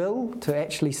have the will to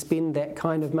actually spend that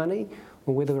kind of money,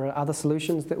 or whether there are other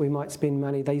solutions that we might spend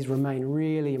money, these remain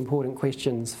really important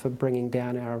questions for bringing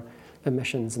down our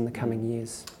emissions in the coming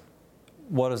years.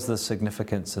 What is the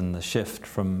significance in the shift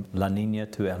from La Nina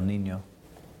to El Nino?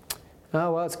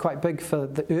 Oh, well, it's quite big for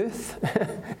the Earth.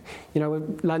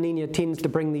 La Nina tends to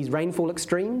bring these rainfall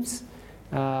extremes.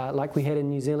 Like we had in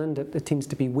New Zealand, it tends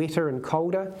to be wetter and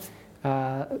colder.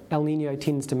 El Nino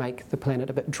tends to make the planet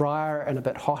a bit drier and a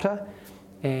bit hotter,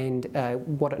 and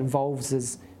what it involves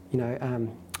is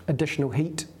additional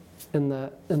heat in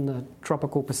the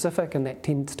tropical Pacific, and that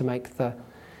tends to make the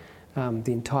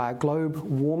entire globe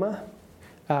warmer.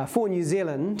 For New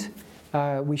Zealand,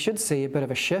 we should see a bit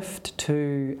of a shift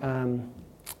to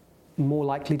more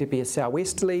likely to be a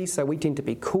southwesterly, so we tend to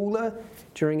be cooler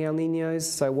during El Ninos.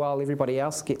 So while everybody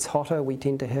else gets hotter, we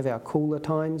tend to have our cooler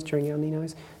times during El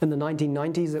Ninos. In the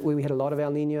 1990s, we had a lot of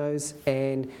El Ninos,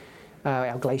 and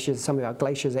some of our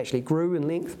glaciers actually grew in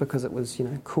length because it was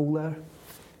cooler.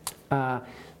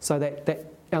 So that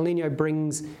El Nino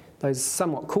brings those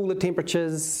somewhat cooler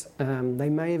temperatures. They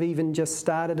may have even just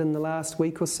started in the last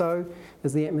week or so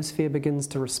as the atmosphere begins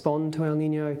to respond to El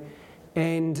Nino,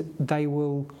 and they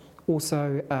will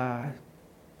also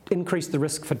increase the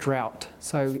risk for drought.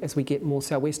 So as we get more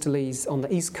southwesterlies on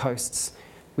the east coasts,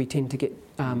 we tend to get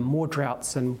more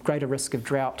droughts and greater risk of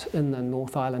drought in the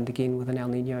North Island again with an El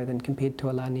Nino than compared to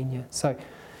a La Nina. So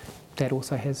that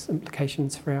also has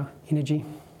implications for our energy.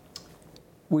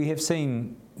 We have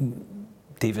seen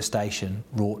devastation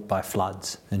wrought by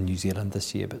floods in New Zealand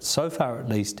this year, but so far at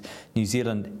least New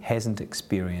Zealand hasn't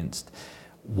experienced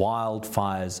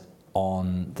wildfires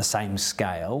on the same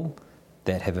scale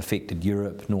that have affected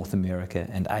Europe, North America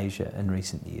and Asia in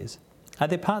recent years. Are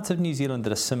there parts of New Zealand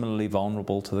that are similarly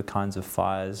vulnerable to the kinds of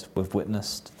fires we've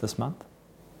witnessed this month?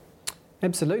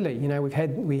 Absolutely.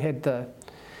 We had the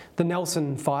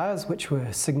Nelson fires, which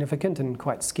were significant and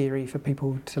quite scary for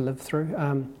people to live through.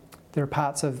 There are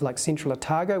parts of like central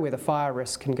Otago where the fire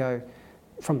risk can go,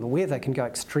 from the weather, can go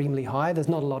extremely high. There's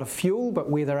not a lot of fuel, but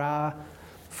where there are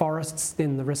forests,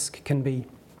 then the risk can be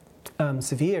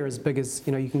severe, as big as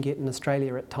you can get in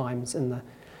Australia at times in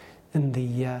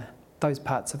those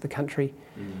parts of the country.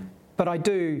 But I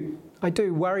do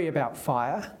worry about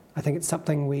fire. I think it's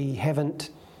something we haven't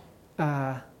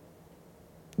done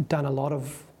a lot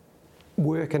of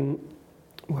work, and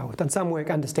we've done some work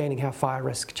understanding how fire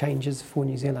risk changes for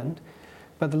New Zealand.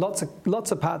 But lots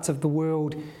of parts of the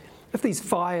world, if these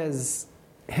fires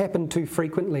happen too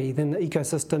frequently, then the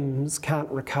ecosystems can't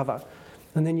recover.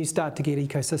 And then you start to get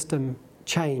ecosystem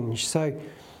change. So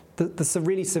the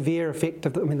really severe effect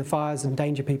of the fires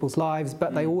endanger people's lives,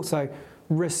 but they also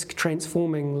risk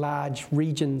transforming large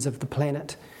regions of the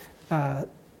planet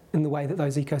in the way that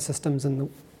those ecosystems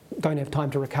don't have time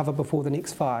to recover before the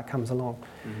next fire comes along.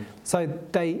 So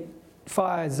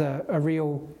fires are a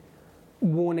real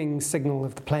warning signal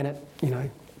of the planet.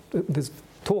 There's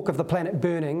talk of the planet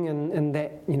burning, and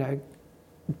that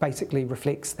basically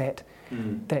reflects that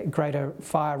greater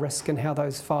fire risk, and how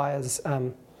those fires,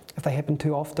 if they happen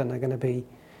too often, are going to be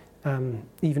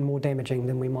even more damaging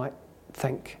than we might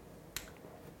think.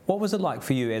 What was it like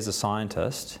for you as a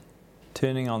scientist,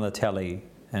 turning on the telly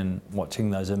and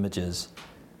watching those images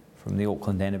from the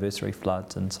Auckland anniversary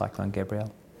floods and Cyclone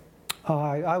Gabrielle?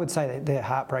 I would say that they're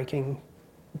heartbreaking,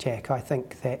 Jack. I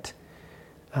think that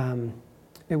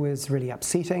it was really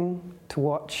upsetting to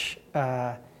watch.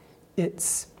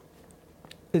 It's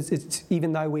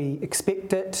even though we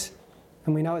expect it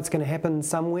and we know it's going to happen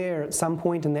somewhere at some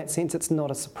point, in that sense it's not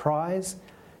a surprise,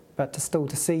 but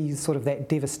to see sort of that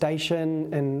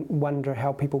devastation and wonder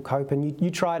how people cope, and you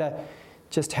try to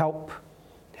just help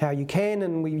how you can,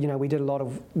 and we did a lot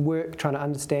of work trying to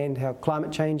understand how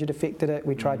climate change had affected it.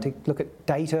 We tried to look at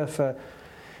data for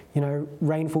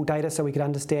rainfall data, so we could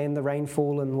understand the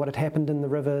rainfall and what had happened in the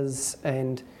rivers,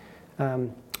 and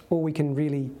all we can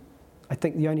really, I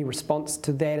think the only response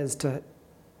to that is to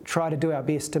try to do our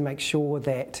best to make sure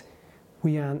that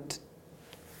we aren't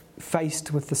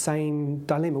faced with the same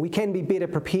dilemma. We can be better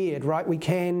prepared, right? We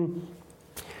can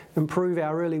improve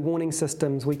our early warning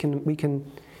systems. We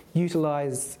can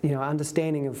utilise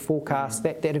understanding of forecasts.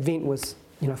 That event was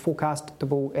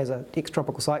forecastable as an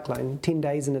ex-tropical cyclone 10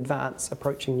 days in advance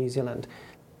approaching New Zealand.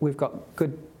 We've got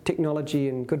good technology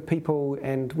and good people,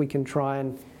 and we can try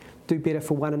and do better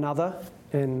for one another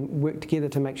and work together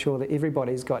to make sure that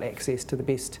everybody's got access to the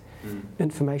best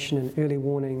information and early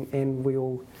warning, and we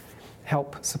all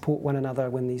help support one another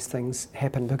when these things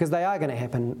happen, because they are going to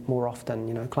happen more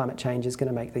often. Climate change is going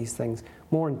to make these things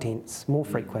more intense, more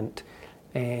frequent,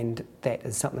 and that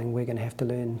is something we're going to have to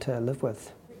learn to live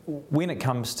with. When it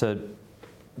comes to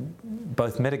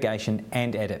both mitigation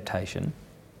and adaptation,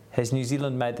 has New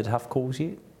Zealand made the tough calls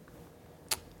yet?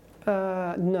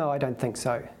 No, I don't think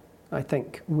so. I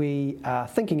think we are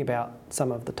thinking about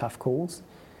some of the tough calls,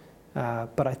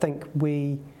 but I think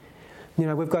we've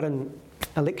got an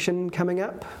election coming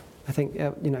up. I think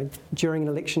during an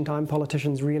election time,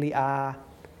 politicians really are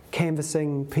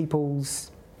canvassing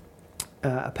people's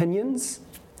opinions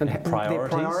and their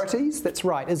priorities. That's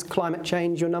right. Is climate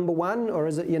change your number one, or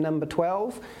is it your number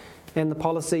 12? And the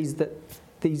policies that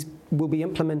these will be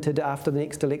implemented after the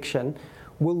next election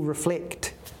will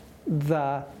reflect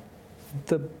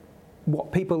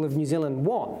what people of New Zealand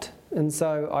want. And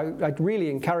so I'd really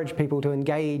encourage people to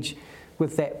engage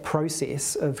with that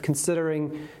process of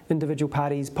considering individual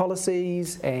parties'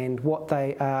 policies and what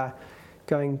they are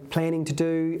planning to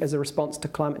do as a response to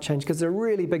climate change, because there are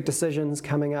really big decisions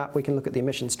coming up. We can look at the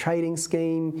emissions trading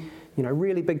scheme,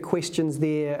 really big questions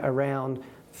there around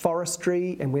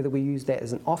forestry and whether we use that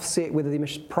as an offset, whether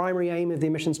the primary aim of the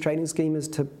emissions trading scheme is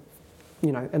to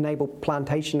enable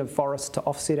plantation of forests to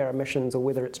offset our emissions, or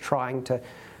whether it's trying to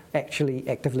actually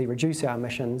actively reduce our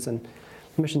emissions. And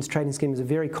emissions trading scheme is a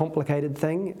very complicated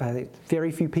thing.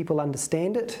 Very few people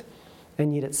understand it,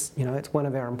 and yet it's one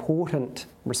of our important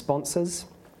responses.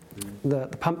 The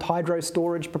pumped hydro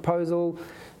storage proposal,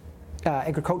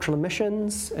 agricultural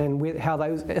emissions, and how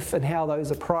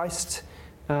those are priced.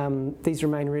 These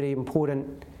remain really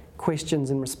important questions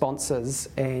and responses,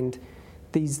 and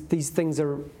these things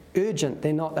are urgent.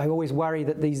 They're not. I always worry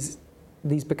that these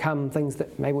become things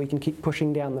that maybe we can keep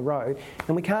pushing down the road,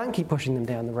 and we can't keep pushing them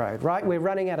down the road, right? We're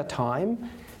running out of time.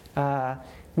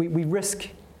 We risk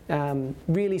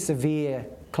really severe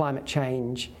climate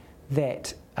change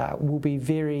that will be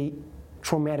very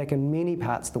traumatic in many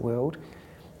parts of the world.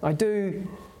 I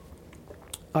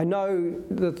know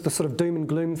that the sort of doom and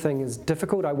gloom thing is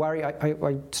difficult.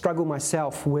 I struggle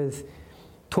myself with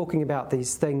talking about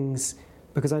these things,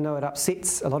 because I know it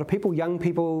upsets a lot of people. Young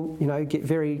people, can get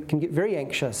very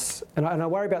anxious, and I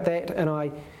worry about that. And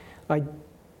I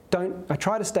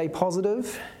try to stay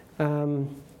positive,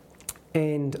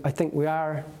 and I think we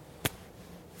are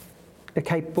a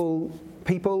capable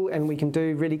people, and we can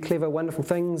do really clever, wonderful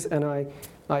things. And I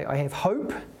have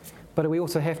hope, but we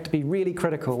also have to be really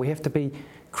critical. We have to be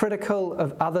critical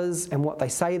of others and what they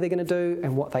say they're going to do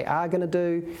and what they are going to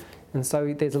do. And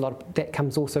so there's a lot that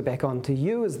comes also back on to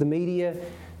you as the media,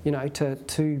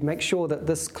 to make sure that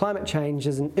this climate change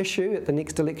is an issue at the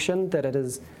next election, that it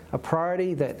is a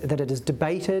priority, that it is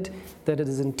debated, that it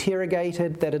is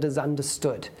interrogated, that it is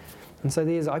understood. And so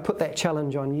I put that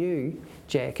challenge on you,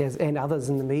 Jack, and others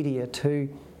in the media to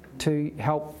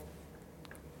help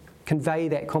convey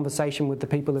that conversation with the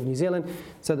people of New Zealand,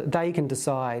 so that they can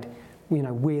decide,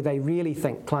 where they really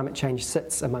think climate change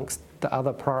sits amongst the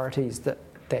other priorities that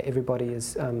everybody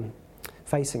is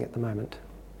facing at the moment.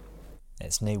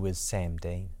 That's NIWA's Sam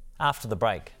Dean. After the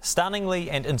break,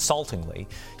 stunningly and insultingly,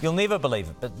 you'll never believe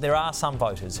it, but there are some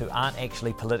voters who aren't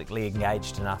actually politically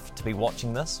engaged enough to be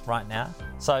watching this right now.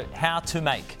 So how to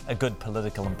make a good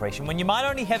political impression when you might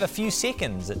only have a few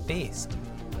seconds at best.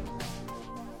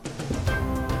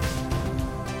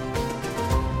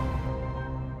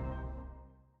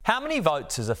 How many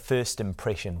votes is a first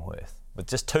impression worth? With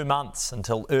just 2 months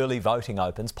until early voting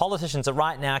opens, politicians are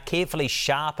right now carefully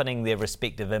sharpening their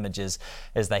respective images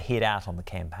as they head out on the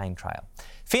campaign trail.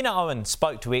 Fenna Owen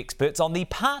spoke to experts on the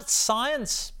part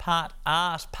science, part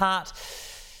art, part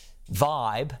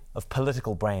vibe of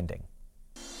political branding.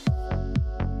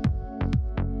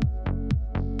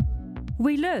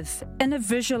 We live in a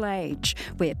visual age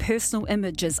where personal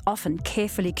image is often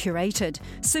carefully curated.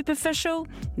 Superficial?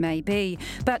 Maybe,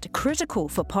 but critical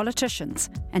for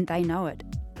politicians, and they know it.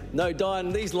 No dye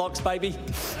in these locks, baby.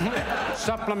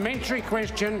 Supplementary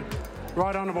question.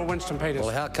 Right Honourable Winston Peters. Well,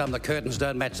 how come the curtains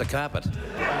don't match the carpet?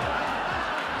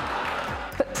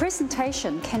 But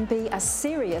presentation can be a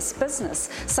serious business.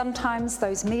 Sometimes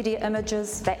those media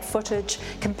images, that footage,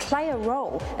 can play a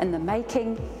role in the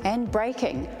making and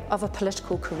breaking of a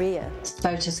political career.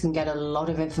 Voters can get a lot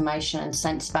of information and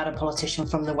sense about a politician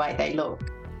from the way they look.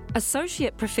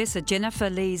 Associate Professor Jennifer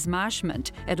Lees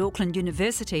Marshmont at Auckland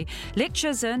University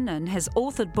lectures in and has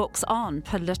authored books on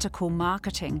political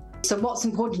marketing. So what's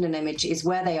important in an image is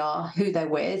where they are, who they're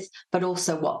with, but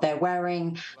also what they're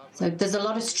wearing. So there's a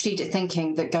lot of strategic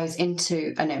thinking that goes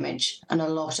into an image and a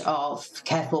lot of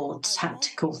careful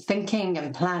tactical thinking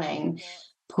and planning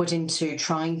put into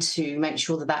trying to make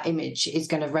sure that that image is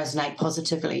going to resonate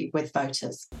positively with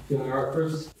voters. Feeling all right,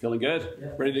 Chris? Feeling good. Yeah.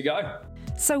 Ready to go?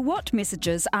 So what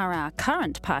messages are our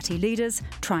current party leaders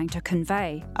trying to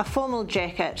convey? A formal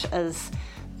jacket is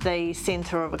the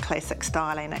centre of a classic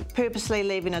styling. Purposely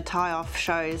leaving a tie off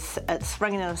shows it's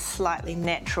bringing in a slightly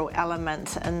natural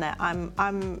element in that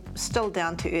I'm still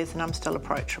down to earth and I'm still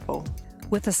approachable.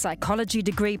 With a psychology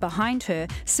degree behind her,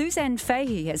 Suzanne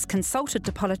Fahey has consulted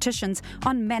to politicians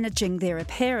on managing their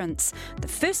appearance. The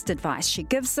first advice she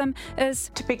gives them is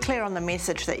to be clear on the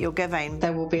message that you're giving.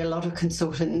 There will be a lot of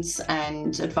consultants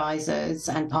and advisors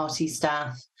and party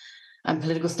staff and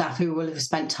political staff who will have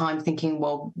spent time thinking,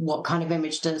 well, what kind of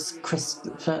image does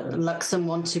Christopher Luxon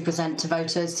want to present to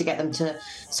voters to get them to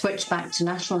switch back to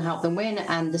National and help them win?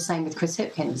 And the same with Chris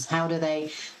Hipkins. How do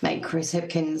they make Chris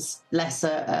Hipkins less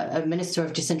a minister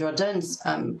of Jacinda Ardern's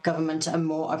government and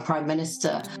more a prime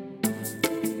minister?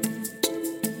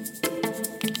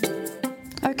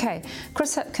 Okay,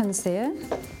 Chris Hipkins there.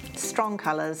 Strong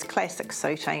colours, classic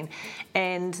suiting,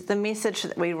 and the message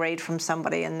that we read from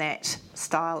somebody in that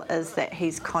style is that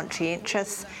he's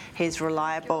conscientious, he's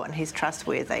reliable and he's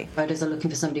trustworthy. Voters are looking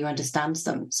for somebody who understands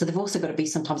them, so they've also got to be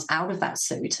sometimes out of that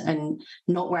suit and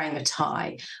not wearing a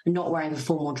tie, not wearing a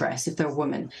formal dress if they're a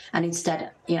woman, and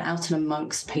instead, out and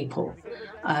amongst people,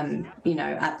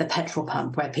 at the petrol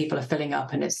pump where people are filling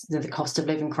up and it's the cost of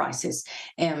living crisis,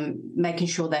 making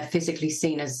sure they're physically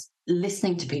seen as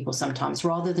listening to people sometimes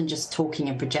rather than just talking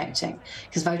and projecting,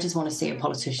 because voters want to see a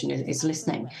politician is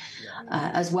listening,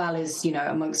 as well as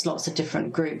amongst lots of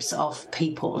different groups of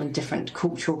people and different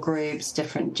cultural groups,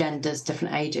 different genders,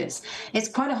 different ages. It's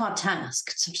quite a hard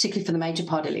task, particularly for the major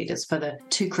party leaders, for the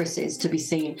two Chris's to be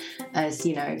seen as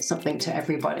something to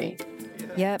everybody.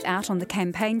 Yep, out on the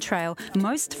campaign trail,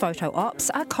 most photo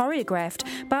ops are choreographed,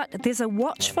 but there's a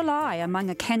watchful eye among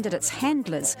a candidate's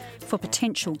handlers for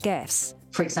potential gaffes.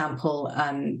 For example,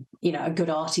 a good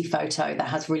arty photo that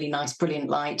has really nice, brilliant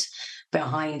light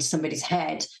behind somebody's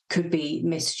head could be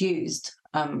misused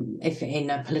if in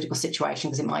a political situation,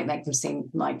 because it might make them seem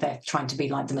like they're trying to be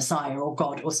like the Messiah or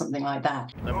God or something like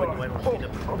that.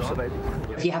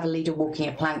 If you have a leader walking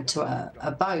a plank to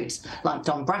a boat, like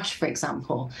Don Brash, for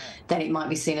example, then it might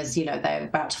be seen as, they're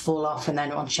about to fall off and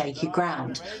then on shaky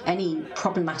ground. Any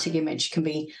problematic image can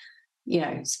be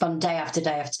spun day after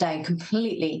day after day and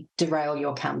completely derail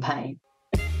your campaign.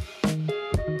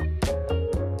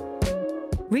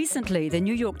 Recently, the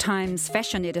New York Times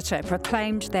fashion editor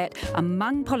proclaimed that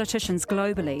among politicians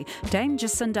globally, Dame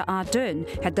Jacinda Ardern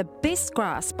had the best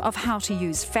grasp of how to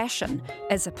use fashion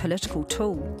as a political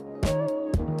tool.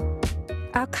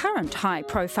 Our current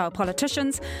high-profile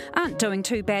politicians aren't doing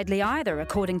too badly either,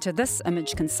 according to this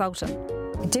image consultant.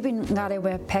 Debbie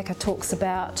Ngarewa-Packer talks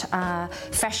about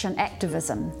fashion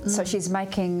activism. So she's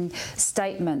making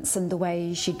statements in the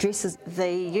way she dresses.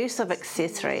 The use of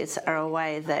accessories are a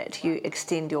way that you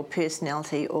extend your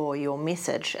personality or your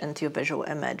message into your visual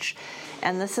image.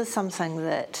 And this is something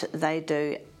that they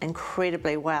do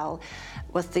incredibly well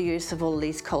with the use of all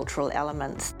these cultural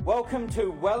elements. Welcome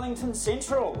to Wellington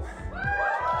Central.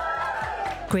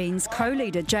 Greens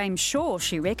co-leader James Shaw,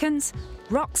 she reckons,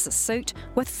 rocks a suit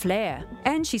with flair.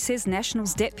 And she says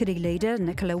National's deputy leader,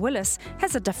 Nicola Willis,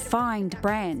 has a defined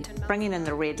brand. Bringing in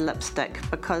the red lipstick,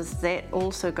 because that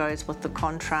also goes with the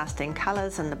contrasting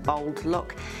colours and the bold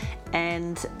look.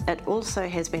 And it also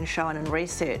has been shown in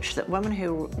research that women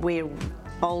who wear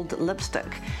bold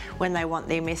lipstick, when they want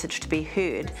their message to be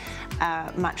heard,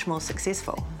 are much more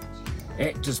successful.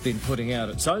 ACT has been putting out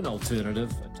its own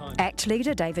alternative. ACT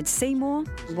leader David Seymour.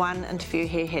 One interview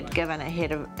he had given, he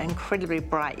had an incredibly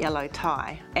bright yellow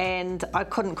tie, and I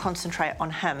couldn't concentrate on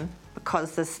him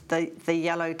because the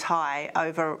yellow tie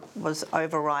was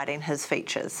overriding his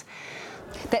features.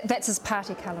 That's his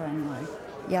party colouring though,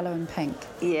 yellow and pink.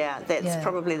 Yeah, that's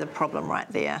probably the problem right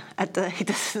there. He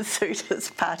doesn't suit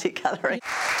his party colouring.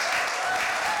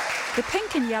 The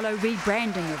pink and yellow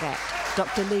rebranding of ACT,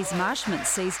 Dr Lise Marshman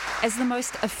sees as the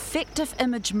most effective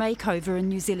image makeover in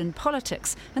New Zealand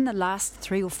politics in the last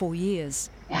 3 or 4 years.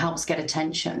 It helps get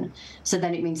attention, so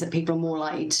then it means that people are more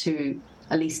likely to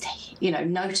at least,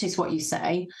 notice what you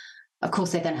say. Of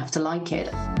course, they then have to like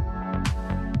it.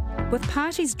 With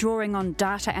parties drawing on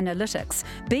data analytics,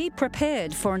 be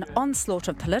prepared for an onslaught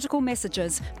of political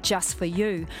messages just for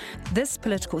you. This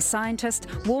political scientist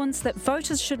warns that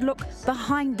voters should look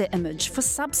behind the image for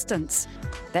substance.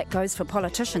 That goes for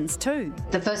politicians too.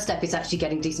 The first step is actually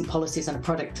getting decent policies on a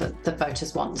product that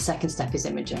voters want. The second step is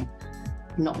imaging.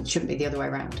 It shouldn't be the other way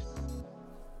around.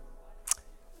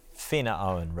 Fina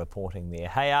Owen reporting there.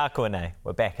 Hey, a koe nei.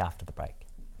 We're back after the break.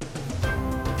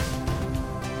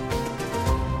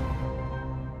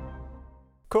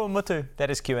 Ko mutu, that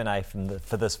is Q&A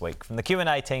for this week. From the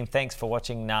Q&A team, thanks for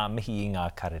watching. Ngā mihi I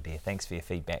ngā karadia. Thanks for your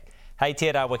feedback. Hey,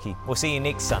 te rā wiki. We'll see you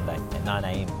next Sunday at 9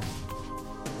 a.m.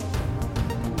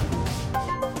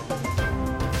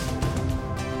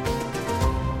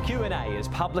 Q&A is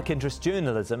public interest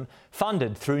journalism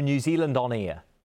funded through New Zealand On Air.